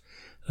does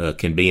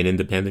can be an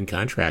independent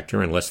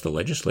contractor unless the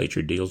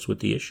legislature deals with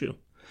the issue.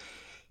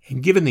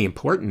 And given the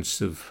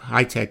importance of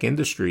high-tech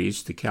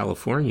industries to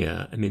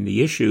California, I mean,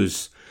 the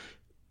issues,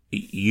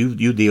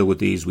 you deal with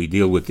these, we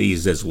deal with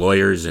these as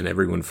lawyers, and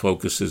everyone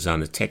focuses on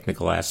the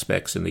technical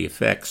aspects and the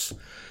effects.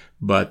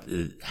 But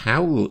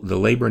how the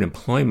labor and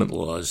employment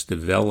laws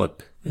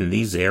develop in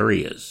these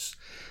areas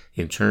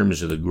in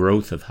terms of the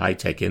growth of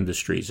high-tech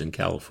industries in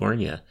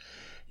California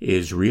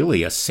is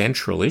really a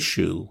central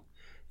issue,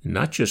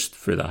 not just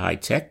for the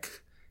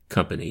high-tech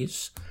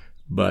companies,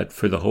 but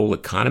for the whole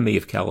economy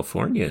of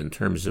California in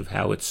terms of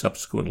how it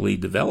subsequently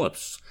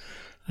develops.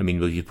 I mean,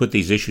 when you put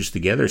these issues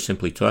together,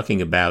 simply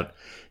talking about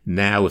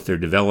now if there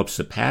develops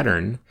a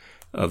pattern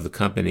of the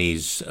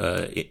companies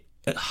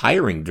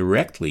hiring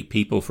directly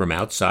people from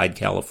outside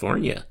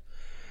California,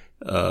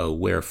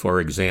 where, for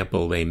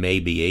example, they may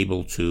be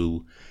able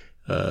to,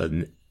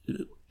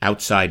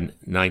 outside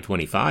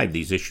 925,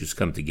 these issues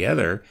come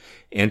together,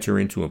 enter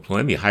into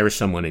employment. You hire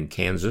someone in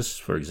Kansas,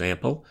 for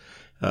example,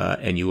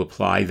 and you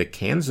apply the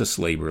Kansas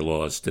labor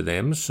laws to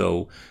them,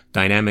 so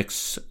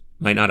dynamics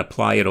might not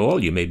apply at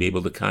all. You may be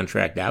able to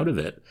contract out of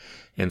it.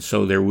 And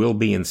so there will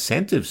be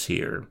incentives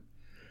here,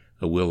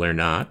 will there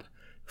not,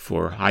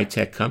 for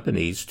high-tech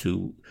companies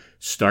to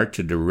start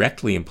to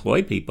directly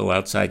employ people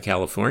outside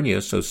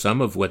California, so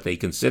some of what they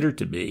consider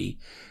to be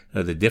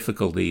the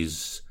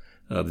difficulties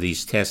of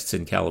these tests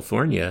in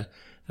California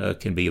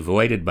can be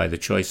avoided by the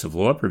choice of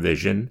law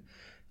provision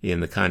in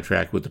the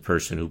contract with the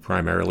person who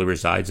primarily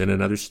resides in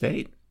another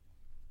state.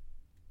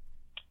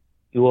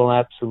 You will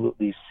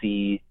absolutely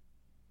see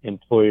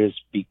employers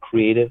be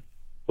creative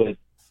with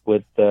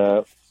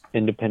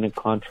independent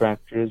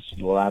contractors.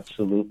 You will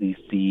absolutely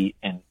see,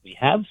 and we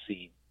have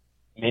seen,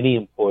 many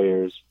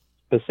employers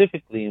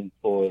specifically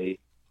employ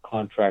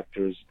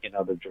contractors in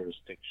other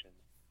jurisdictions.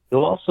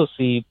 You'll also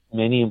see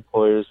many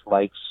employers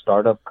like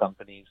startup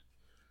companies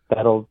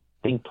that'll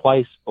think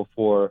twice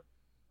before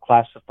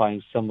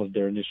classifying some of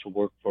their initial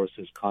workforce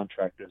as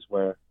contractors,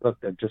 where, look,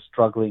 they're just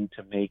struggling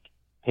to make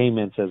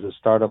payments as a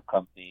startup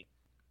company,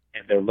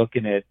 and they're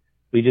looking at,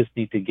 we just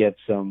need to get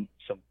some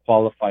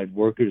qualified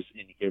workers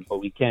in here, but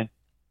we can't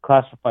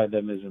classify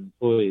them as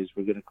employees.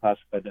 We're going to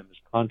classify them as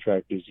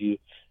contractors. You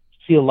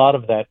see a lot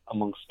of that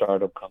among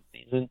startup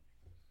companies, and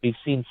we've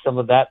seen some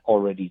of that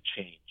already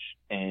change.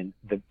 And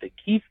the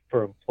key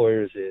for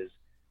employers is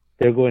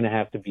they're going to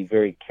have to be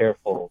very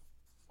careful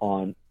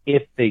on,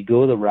 if they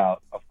go the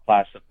route of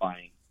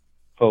classifying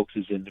folks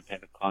as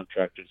independent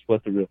contractors,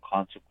 what the real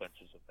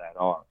consequences of that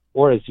are.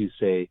 Or, as you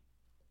say,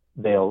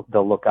 they'll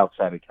look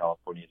outside of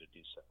California to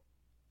do so.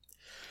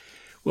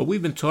 Well,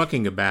 we've been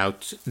talking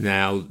about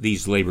now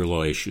these labor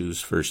law issues.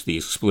 First, the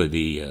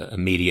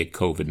immediate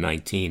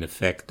COVID-19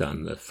 effect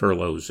on the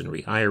furloughs and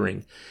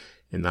rehiring.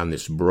 And on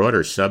this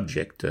broader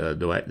subject,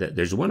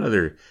 there's one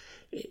other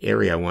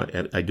area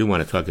I do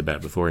want to talk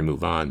about before we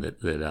move on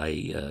that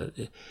I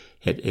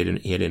had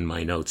in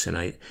my notes, and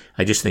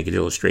I just think it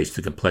illustrates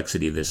the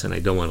complexity of this, and I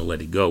don't want to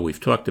let it go. We've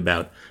talked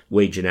about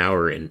wage and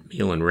hour and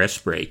meal and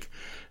rest break,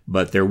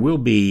 but there will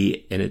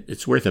be, and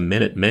it's worth a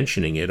minute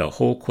mentioning it, a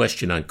whole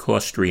question on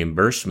cost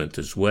reimbursement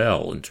as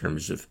well, in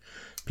terms of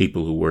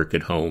people who work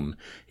at home,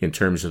 in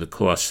terms of the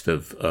cost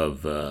of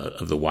the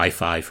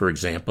Wi-Fi, for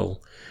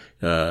example,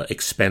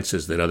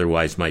 expenses that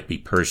otherwise might be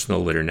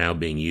personal that are now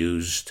being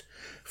used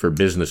for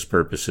business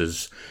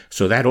purposes.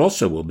 So that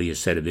also will be a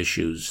set of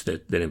issues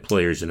that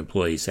employers and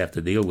employees have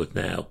to deal with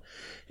now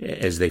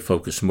as they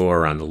focus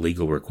more on the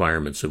legal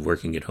requirements of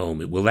working at home.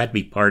 Will that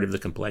be part of the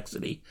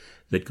complexity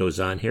that goes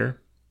on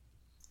here?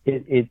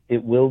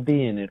 It will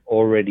be, and it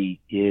already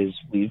is.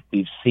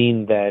 We've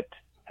seen that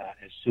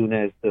as soon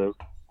as the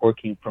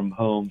working from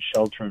home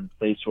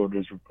shelter-in-place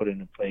orders were put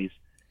into place,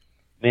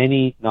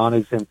 many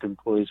non-exempt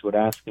employees would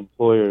ask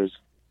employers,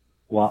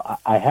 well,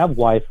 I have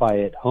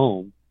Wi-Fi at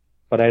home,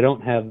 but I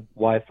don't have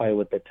Wi-Fi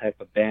with the type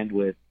of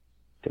bandwidth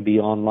to be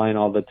online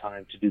all the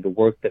time, to do the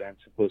work that I'm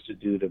supposed to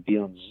do, to be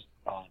on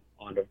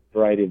a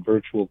variety of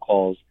virtual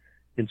calls.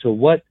 And so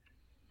what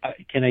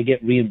can I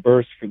get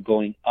reimbursed for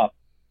going up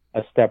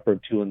a step or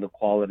two in the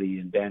quality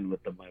and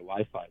bandwidth of my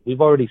Wi-Fi?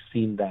 We've already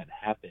seen that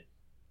happen.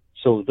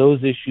 So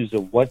those issues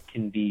of what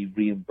can be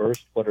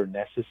reimbursed, what are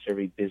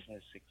necessary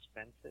business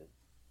expenses,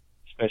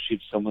 especially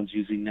if someone's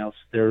using now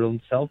their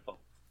own cell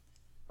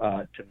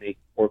phone to make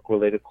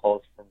work-related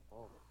calls from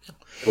home.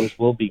 Those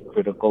will be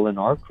critical and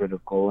are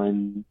critical.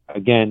 And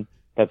again,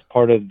 that's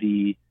part of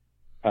the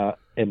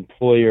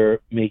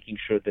employer making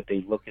sure that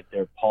they look at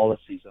their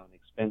policies on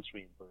expense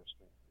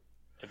reimbursement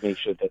to make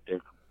sure that they're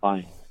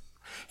compliant.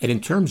 And in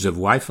terms of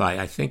Wi-Fi,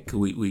 I think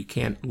we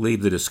can't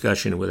leave the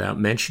discussion without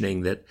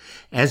mentioning that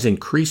as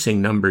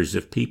increasing numbers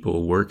of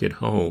people work at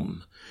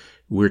home,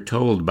 we're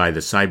told by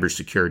the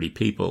cybersecurity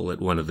people that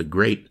one of the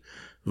great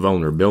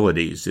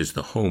vulnerabilities is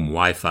the home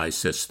Wi-Fi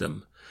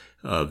system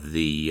of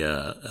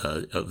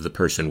the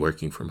person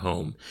working from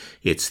home.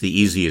 It's the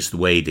easiest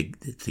way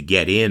to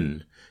get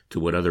in to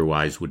what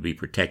otherwise would be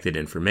protected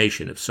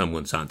information. If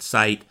someone's on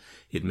site,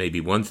 it may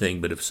be one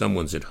thing, but if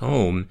someone's at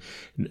home,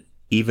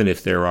 even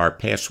if there are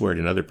password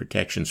and other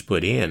protections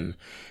put in,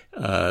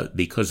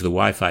 because the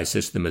Wi-Fi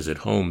system is at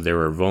home,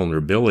 there are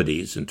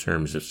vulnerabilities in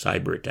terms of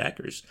cyber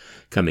attackers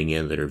coming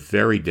in that are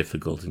very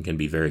difficult and can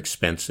be very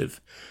expensive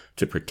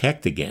to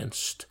protect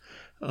against.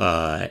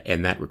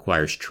 And that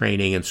requires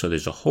training. And so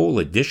there's a whole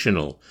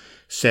additional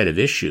set of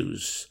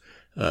issues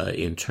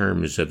in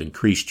terms of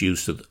increased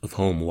use of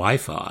home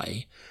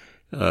Wi-Fi,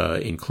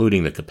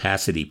 including the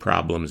capacity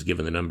problems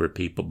given the number of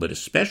people, but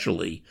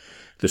especially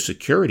the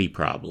security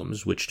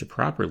problems, which to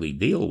properly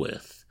deal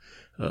with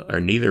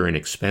are neither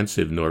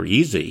inexpensive nor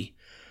easy.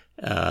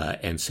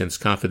 And since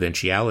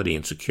confidentiality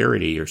and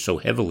security are so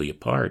heavily a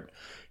part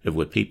of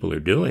what people are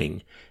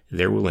doing,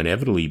 there will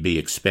inevitably be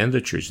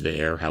expenditures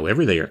there,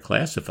 however they are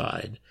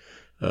classified,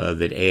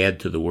 that add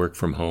to the work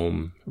from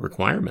home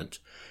requirement.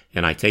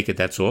 And I take it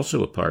that's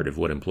also a part of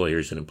what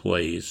employers and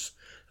employees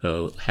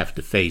have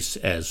to face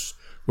as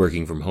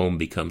working from home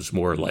becomes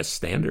more or less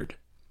standard.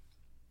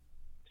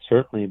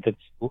 Certainly.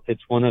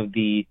 It's one of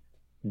the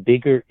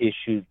bigger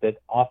issues that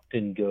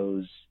often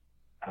goes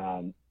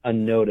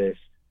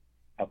unnoticed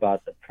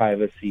about the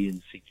privacy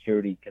and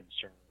security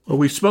concerns. Well,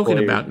 we've spoken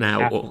about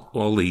now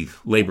all the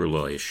labor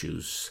law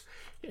issues,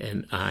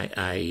 and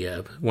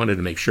I wanted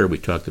to make sure we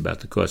talked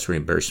about the cost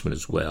reimbursement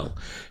as well.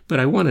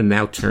 But I want to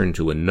now turn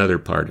to another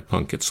part of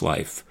Punket's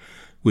life,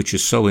 which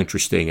is so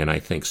interesting and I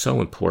think so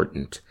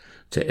important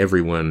to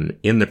everyone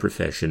in the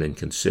profession and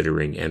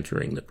considering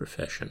entering the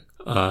profession.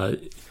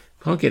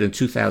 Punket in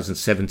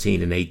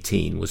 2017 and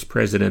 18 was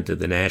president of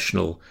the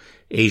National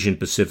Asian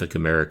Pacific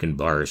American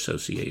Bar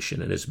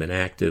Association and has been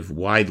active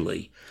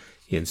widely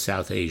in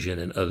South Asian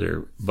and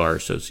other bar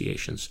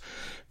associations.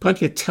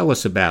 Punket, tell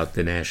us about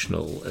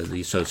the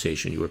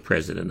association you were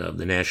president of,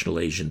 the National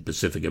Asian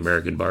Pacific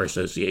American Bar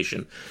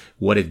Association,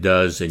 what it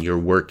does and your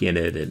work in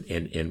it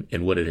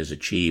and what it has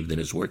achieved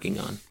and is working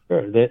on.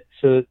 Sure.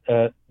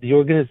 The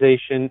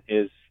organization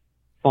is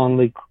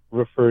fondly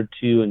referred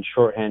to in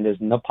shorthand as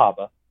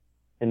NAPABA.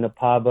 And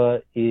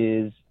NAPABA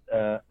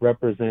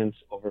represents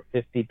over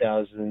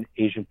 50,000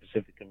 Asian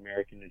Pacific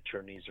American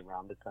attorneys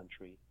around the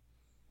country,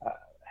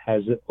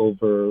 has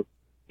over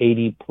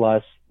 80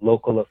 plus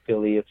local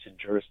affiliates in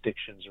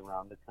jurisdictions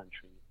around the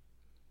country.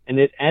 And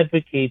it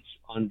advocates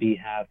on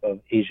behalf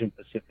of Asian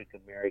Pacific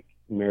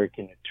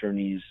American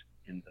attorneys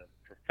in the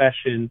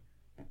profession,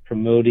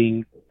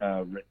 promoting,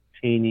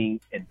 retaining,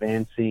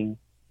 advancing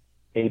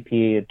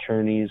APA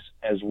attorneys,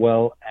 as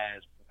well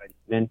as providing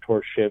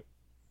mentorship,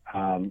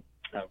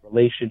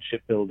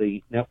 relationship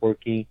building,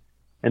 networking.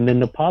 And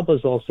then NAPABA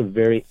is also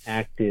very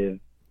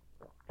active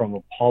from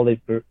a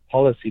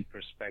policy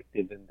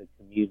perspective in the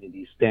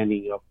community,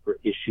 standing up for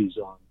issues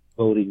on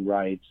voting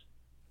rights,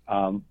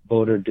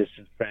 voter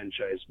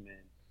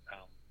disenfranchisement,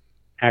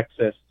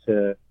 access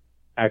to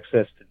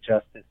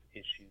justice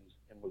issues,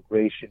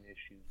 immigration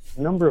issues,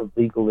 a number of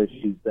legal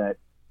issues that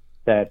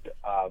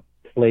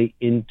play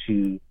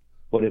into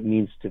what it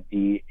means to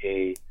be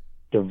a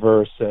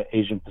diverse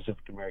Asian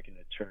Pacific American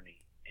attorney.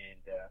 And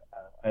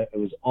I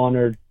was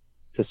honored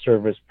to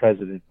serve as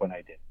president when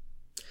I did.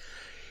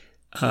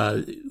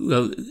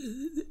 Well,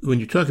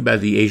 when you talk about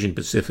the Asian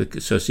Pacific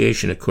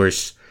Association, of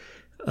course,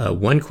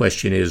 one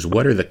question is,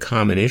 what are the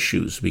common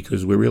issues?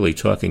 Because we're really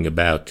talking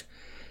about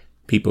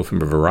people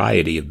from a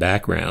variety of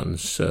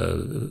backgrounds,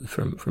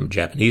 from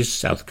Japanese,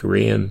 South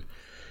Korean,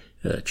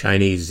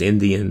 Chinese,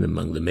 Indian,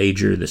 among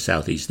the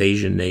Southeast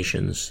Asian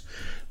nations.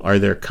 Are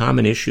there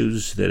common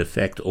issues that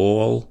affect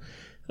all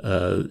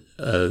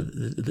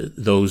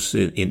those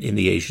in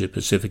the Asia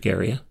Pacific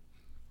area?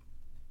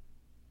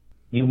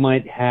 You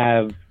might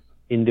have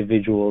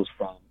individuals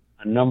from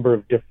a number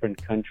of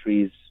different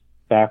countries,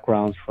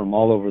 backgrounds from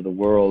all over the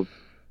world.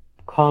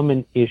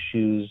 Common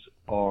issues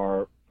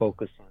are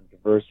focused on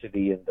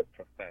diversity in the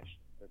profession.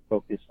 They're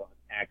focused on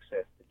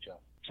access to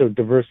justice. So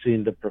diversity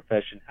in the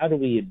profession, how do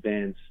we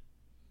advance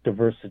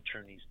diverse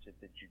attorneys to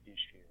the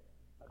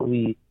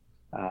judiciary?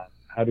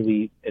 How do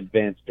we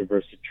advance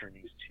diverse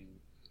attorneys to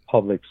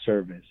public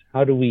service?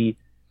 How do we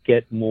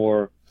get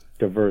more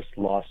diverse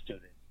law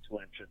students to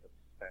enter the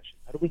profession?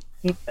 How do we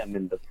keep them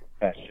in the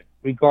profession?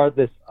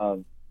 Regardless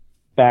of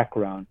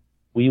background,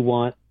 we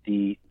want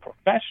the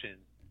profession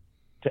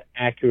to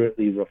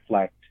accurately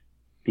reflect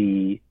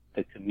the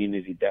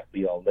community that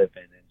we all live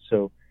in. And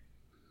so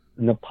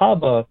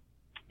NAPABA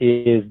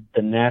is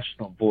the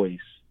national voice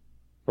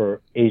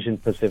for Asian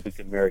Pacific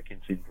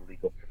Americans in the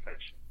legal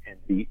profession. And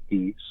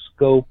the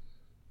scope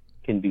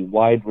can be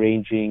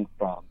wide-ranging,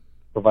 from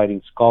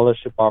providing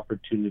scholarship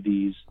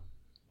opportunities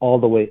all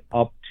the way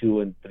up to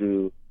and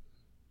through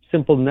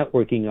simple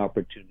networking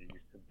opportunities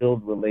to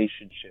build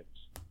relationships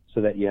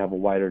so that you have a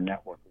wider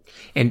network.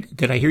 And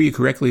did I hear you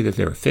correctly that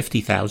there are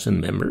 50,000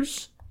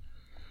 members?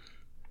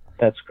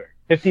 That's correct.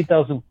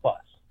 50,000 plus.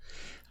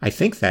 I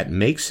think that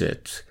makes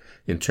it,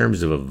 in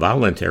terms of a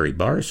voluntary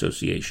bar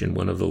association,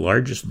 one of the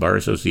largest bar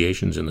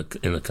associations in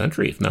the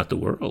country, if not the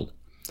world.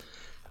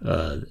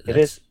 It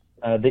is.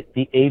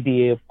 The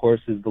ABA, of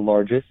course, is the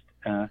largest,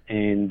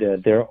 and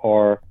there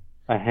are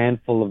a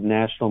handful of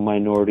national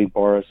minority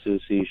bar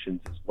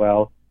associations as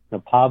well.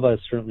 NAPABA is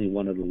certainly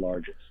one of the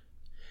largest.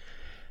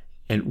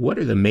 And what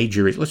are the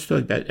major, let's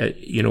talk about,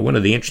 one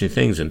of the interesting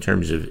things in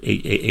terms of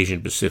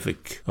Asian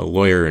Pacific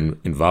lawyer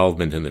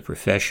involvement in the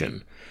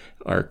profession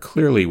are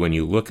clearly when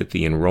you look at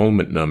the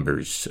enrollment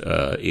numbers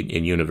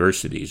in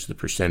universities, the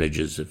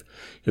percentages of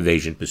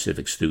Asian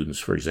Pacific students,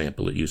 for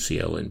example, at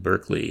UCL and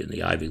Berkeley and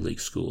the Ivy League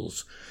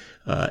schools,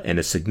 and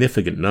a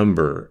significant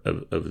number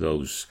of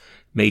those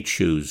may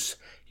choose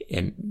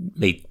and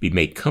may be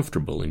made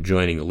comfortable in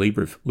joining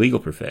the legal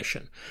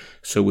profession.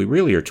 So we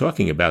really are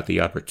talking about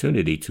the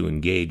opportunity to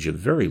engage a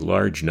very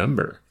large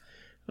number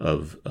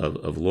of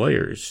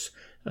lawyers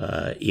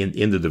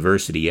in the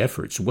diversity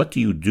efforts. What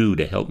do you do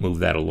to help move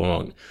that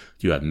along?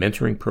 Do you have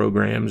mentoring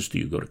programs? Do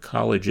you go to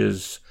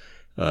colleges?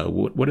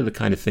 What are the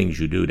kind of things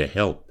you do to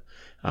help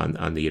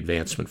on the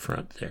advancement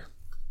front there?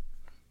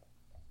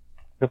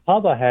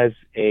 NAPABA has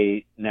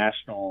a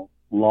national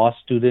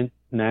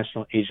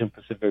Asian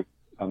Pacific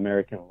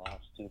American Law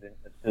Student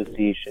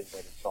Association that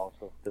it's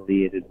also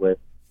affiliated with.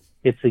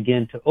 It's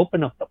again to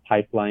open up the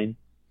pipeline,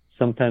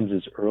 sometimes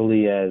as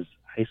early as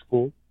high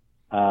school.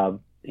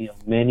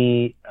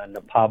 Many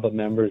NAPABA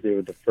members, they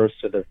were the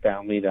first of their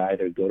family to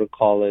either go to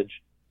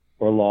college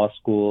or law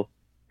school,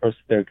 first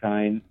of their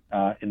kind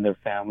in their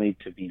family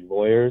to be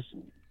lawyers.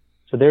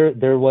 So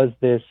there was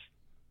this,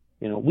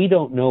 we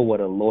don't know what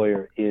a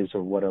lawyer is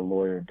or what a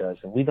lawyer does,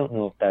 and we don't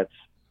know if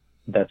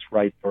that's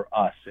right for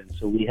us. And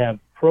so we have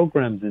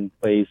programs in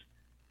place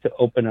to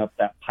open up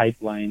that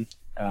pipeline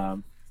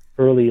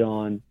early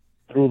on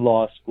through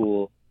law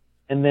school.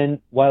 And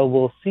then while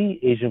we'll see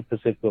Asian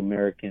Pacific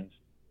Americans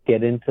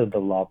get into the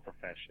law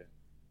profession,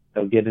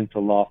 they'll get into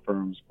law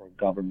firms or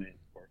government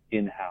or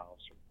in-house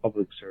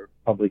or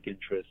public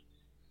interest,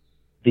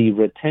 the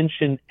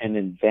retention and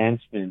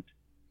advancement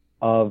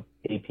of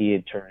APA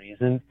attorneys,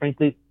 and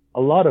frankly, a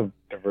lot of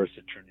diverse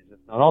attorneys, if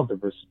not all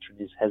diverse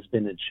attorneys, has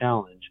been a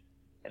challenge.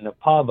 And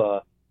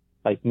NAPABA,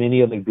 like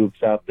many other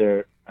groups out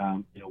there,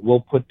 we'll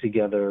put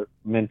together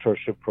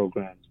mentorship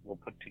programs. We'll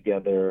put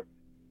together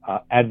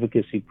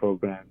advocacy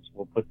programs.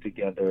 We'll put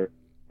together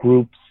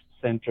groups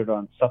centered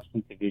on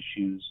substantive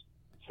issues,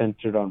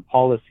 centered on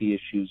policy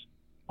issues,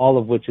 all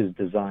of which is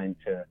designed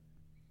to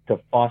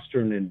foster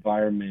an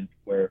environment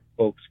where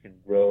folks can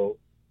grow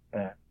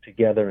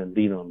together and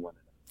lean on one another.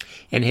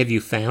 And have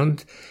you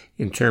found,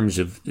 in terms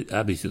of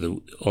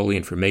obviously all the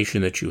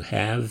information that you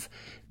have,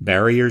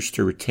 barriers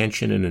to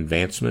retention and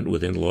advancement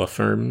within law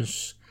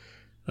firms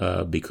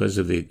because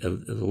of the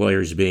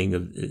lawyers being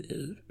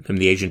from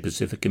the Asian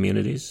Pacific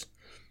communities?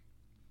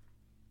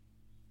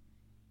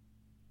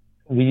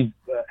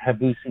 Have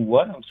we seen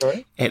what? I'm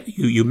sorry?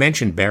 You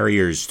mentioned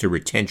barriers to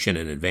retention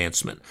and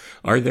advancement.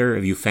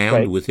 Have you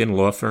found within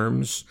law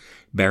firms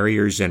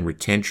barriers and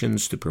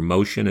retentions to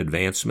promotion,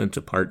 advancement,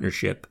 to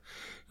partnership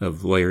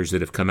of lawyers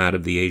that have come out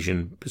of the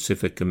Asian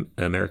Pacific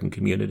American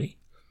community?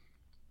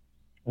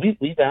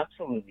 We've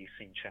absolutely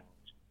seen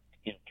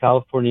challenges.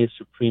 California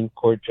Supreme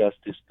Court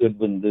Justice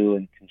Goodwin Liu,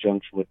 in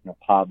conjunction with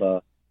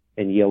NAPABA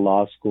and Yale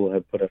Law School,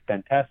 have put a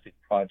fantastic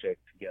project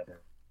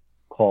together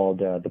called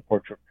the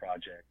Portrait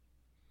Project.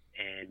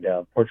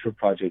 And Portrait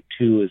Project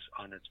 2 is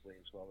on its way,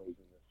 as well as in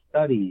a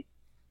study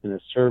and a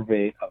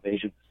survey of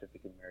Asian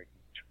Pacific American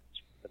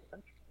attorneys for the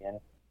country. And,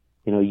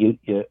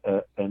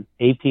 an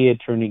APA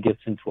attorney gets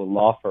into a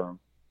law firm,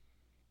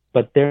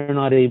 but they're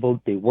not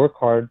able, they work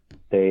hard,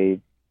 they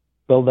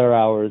fill their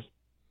hours,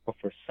 but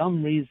for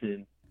some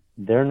reason,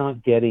 they're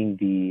not getting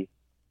the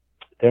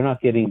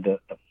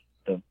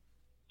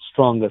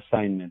strong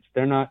assignments.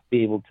 They're not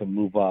able to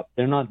move up.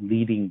 They're not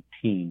leading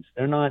teams.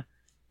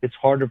 It's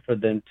harder for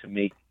them to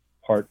make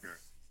partners.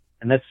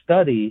 And that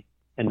study,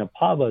 and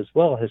NAPABA as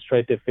well, has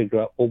tried to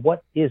figure out, well,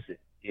 what is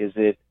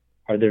it?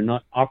 Are there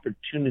not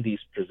opportunities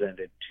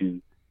presented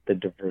to the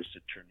diverse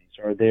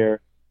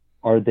attorneys?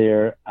 Are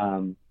there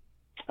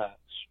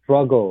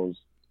struggles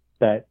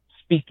that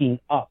speaking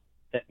up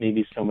that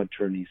maybe some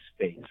attorneys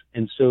face?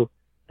 And so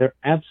there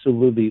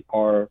absolutely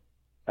are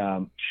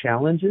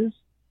challenges.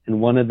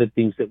 And one of the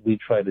things that we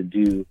try to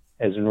do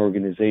as an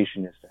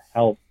organization is to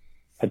help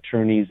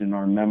attorneys and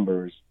our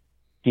members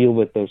deal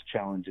with those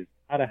challenges,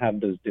 how to have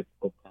those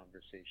difficult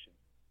conversations,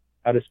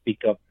 how to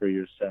speak up for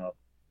yourself,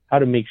 how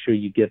to make sure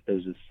you get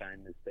those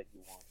assignments that you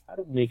want, how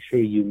to make sure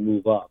you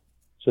move up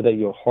so that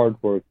your hard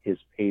work is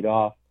paid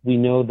off. We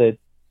know that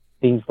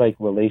things like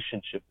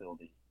relationship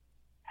building,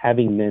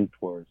 having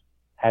mentors,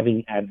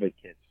 having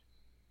advocates,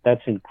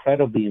 that's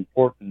incredibly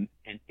important.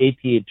 And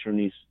APA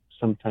attorneys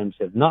sometimes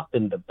have not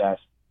been the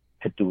best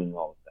at doing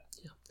all of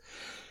that. Yeah.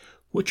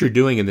 What you're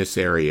doing in this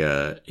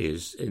area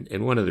is,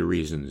 and one of the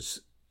reasons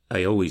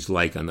I always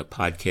like on the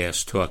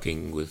podcast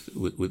talking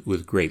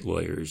with great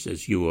lawyers,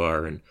 as you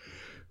are, and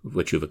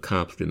what you've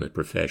accomplished in the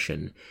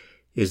profession,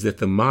 is that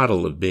the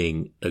model of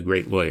being a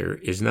great lawyer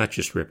is not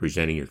just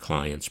representing your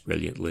clients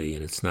brilliantly,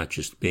 and it's not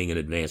just being an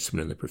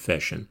advancement in the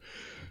profession,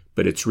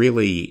 but it's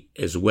really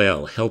as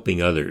well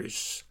helping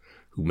others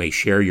who may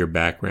share your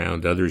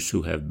background, others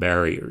who have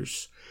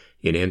barriers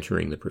in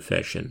entering the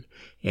profession,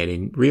 and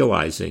in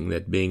realizing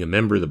that being a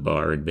member of the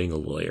bar and being a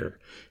lawyer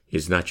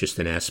is not just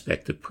an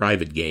aspect of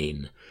private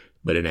gain,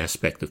 but an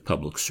aspect of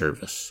public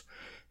service.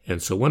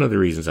 And so one of the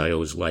reasons I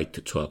always like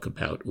to talk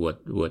about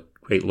what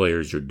great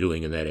lawyers are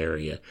doing in that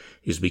area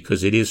is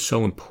because it is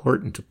so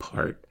important a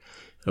part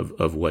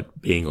of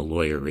what being a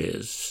lawyer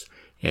is.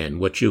 And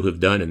what you have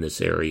done in this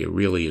area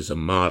really is a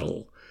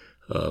model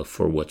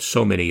for what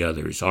so many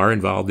others are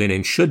involved in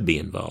and should be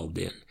involved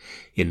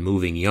in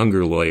moving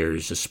younger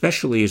lawyers,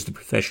 especially as the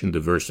profession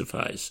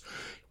diversifies.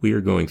 We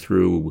are going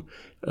through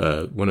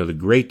one of the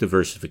great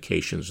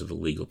diversifications of the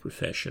legal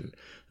profession.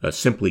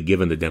 Simply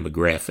given the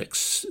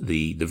demographics,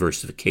 the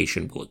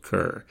diversification will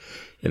occur,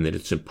 and that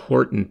it's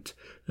important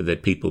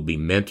that people be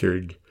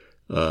mentored,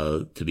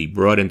 to be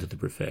brought into the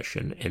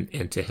profession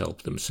and to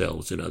help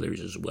themselves and others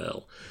as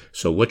well.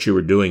 So what you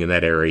were doing in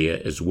that area,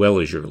 as well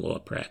as your law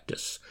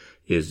practice,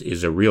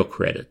 is a real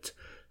credit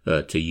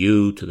to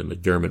you, to the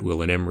McDermott,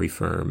 Will & Emery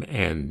firm,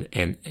 and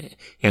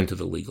to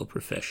the legal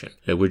profession.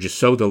 We're just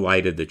so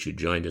delighted that you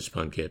joined us,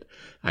 Punkit.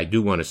 I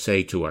do want to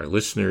say to our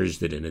listeners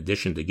that in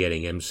addition to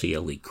getting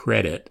MCLE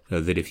credit,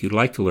 that if you'd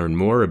like to learn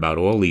more about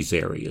all these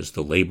areas,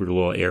 the labor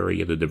law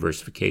area, the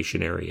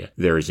diversification area,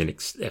 there is an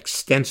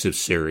extensive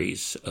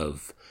series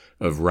of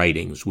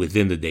writings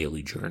within the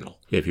Daily Journal.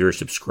 If you're a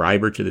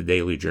subscriber to the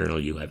Daily Journal,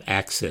 you have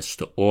access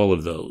to all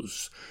of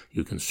those.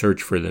 You can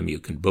search for them. You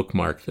can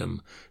bookmark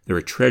them. They're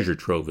a treasure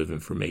trove of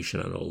information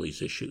on all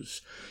these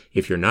issues.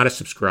 If you're not a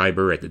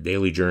subscriber, at the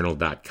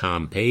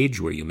dailyjournal.com page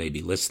where you may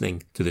be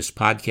listening to this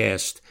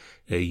podcast,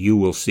 you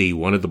will see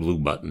one of the blue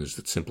buttons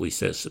that simply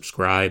says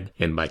subscribe.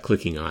 And by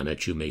clicking on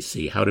it, you may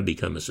see how to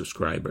become a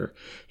subscriber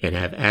and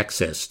have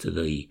access to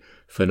the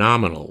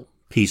phenomenal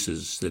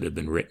pieces that have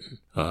been written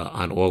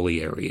on all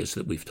the areas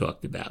that we've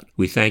talked about.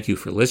 We thank you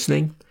for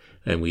listening,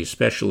 and we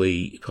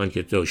especially,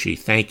 Punkit Doshi,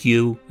 thank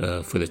you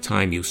for the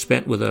time you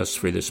spent with us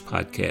for this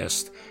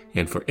podcast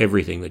and for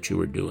everything that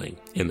you are doing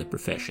in the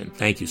profession.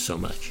 Thank you so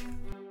much.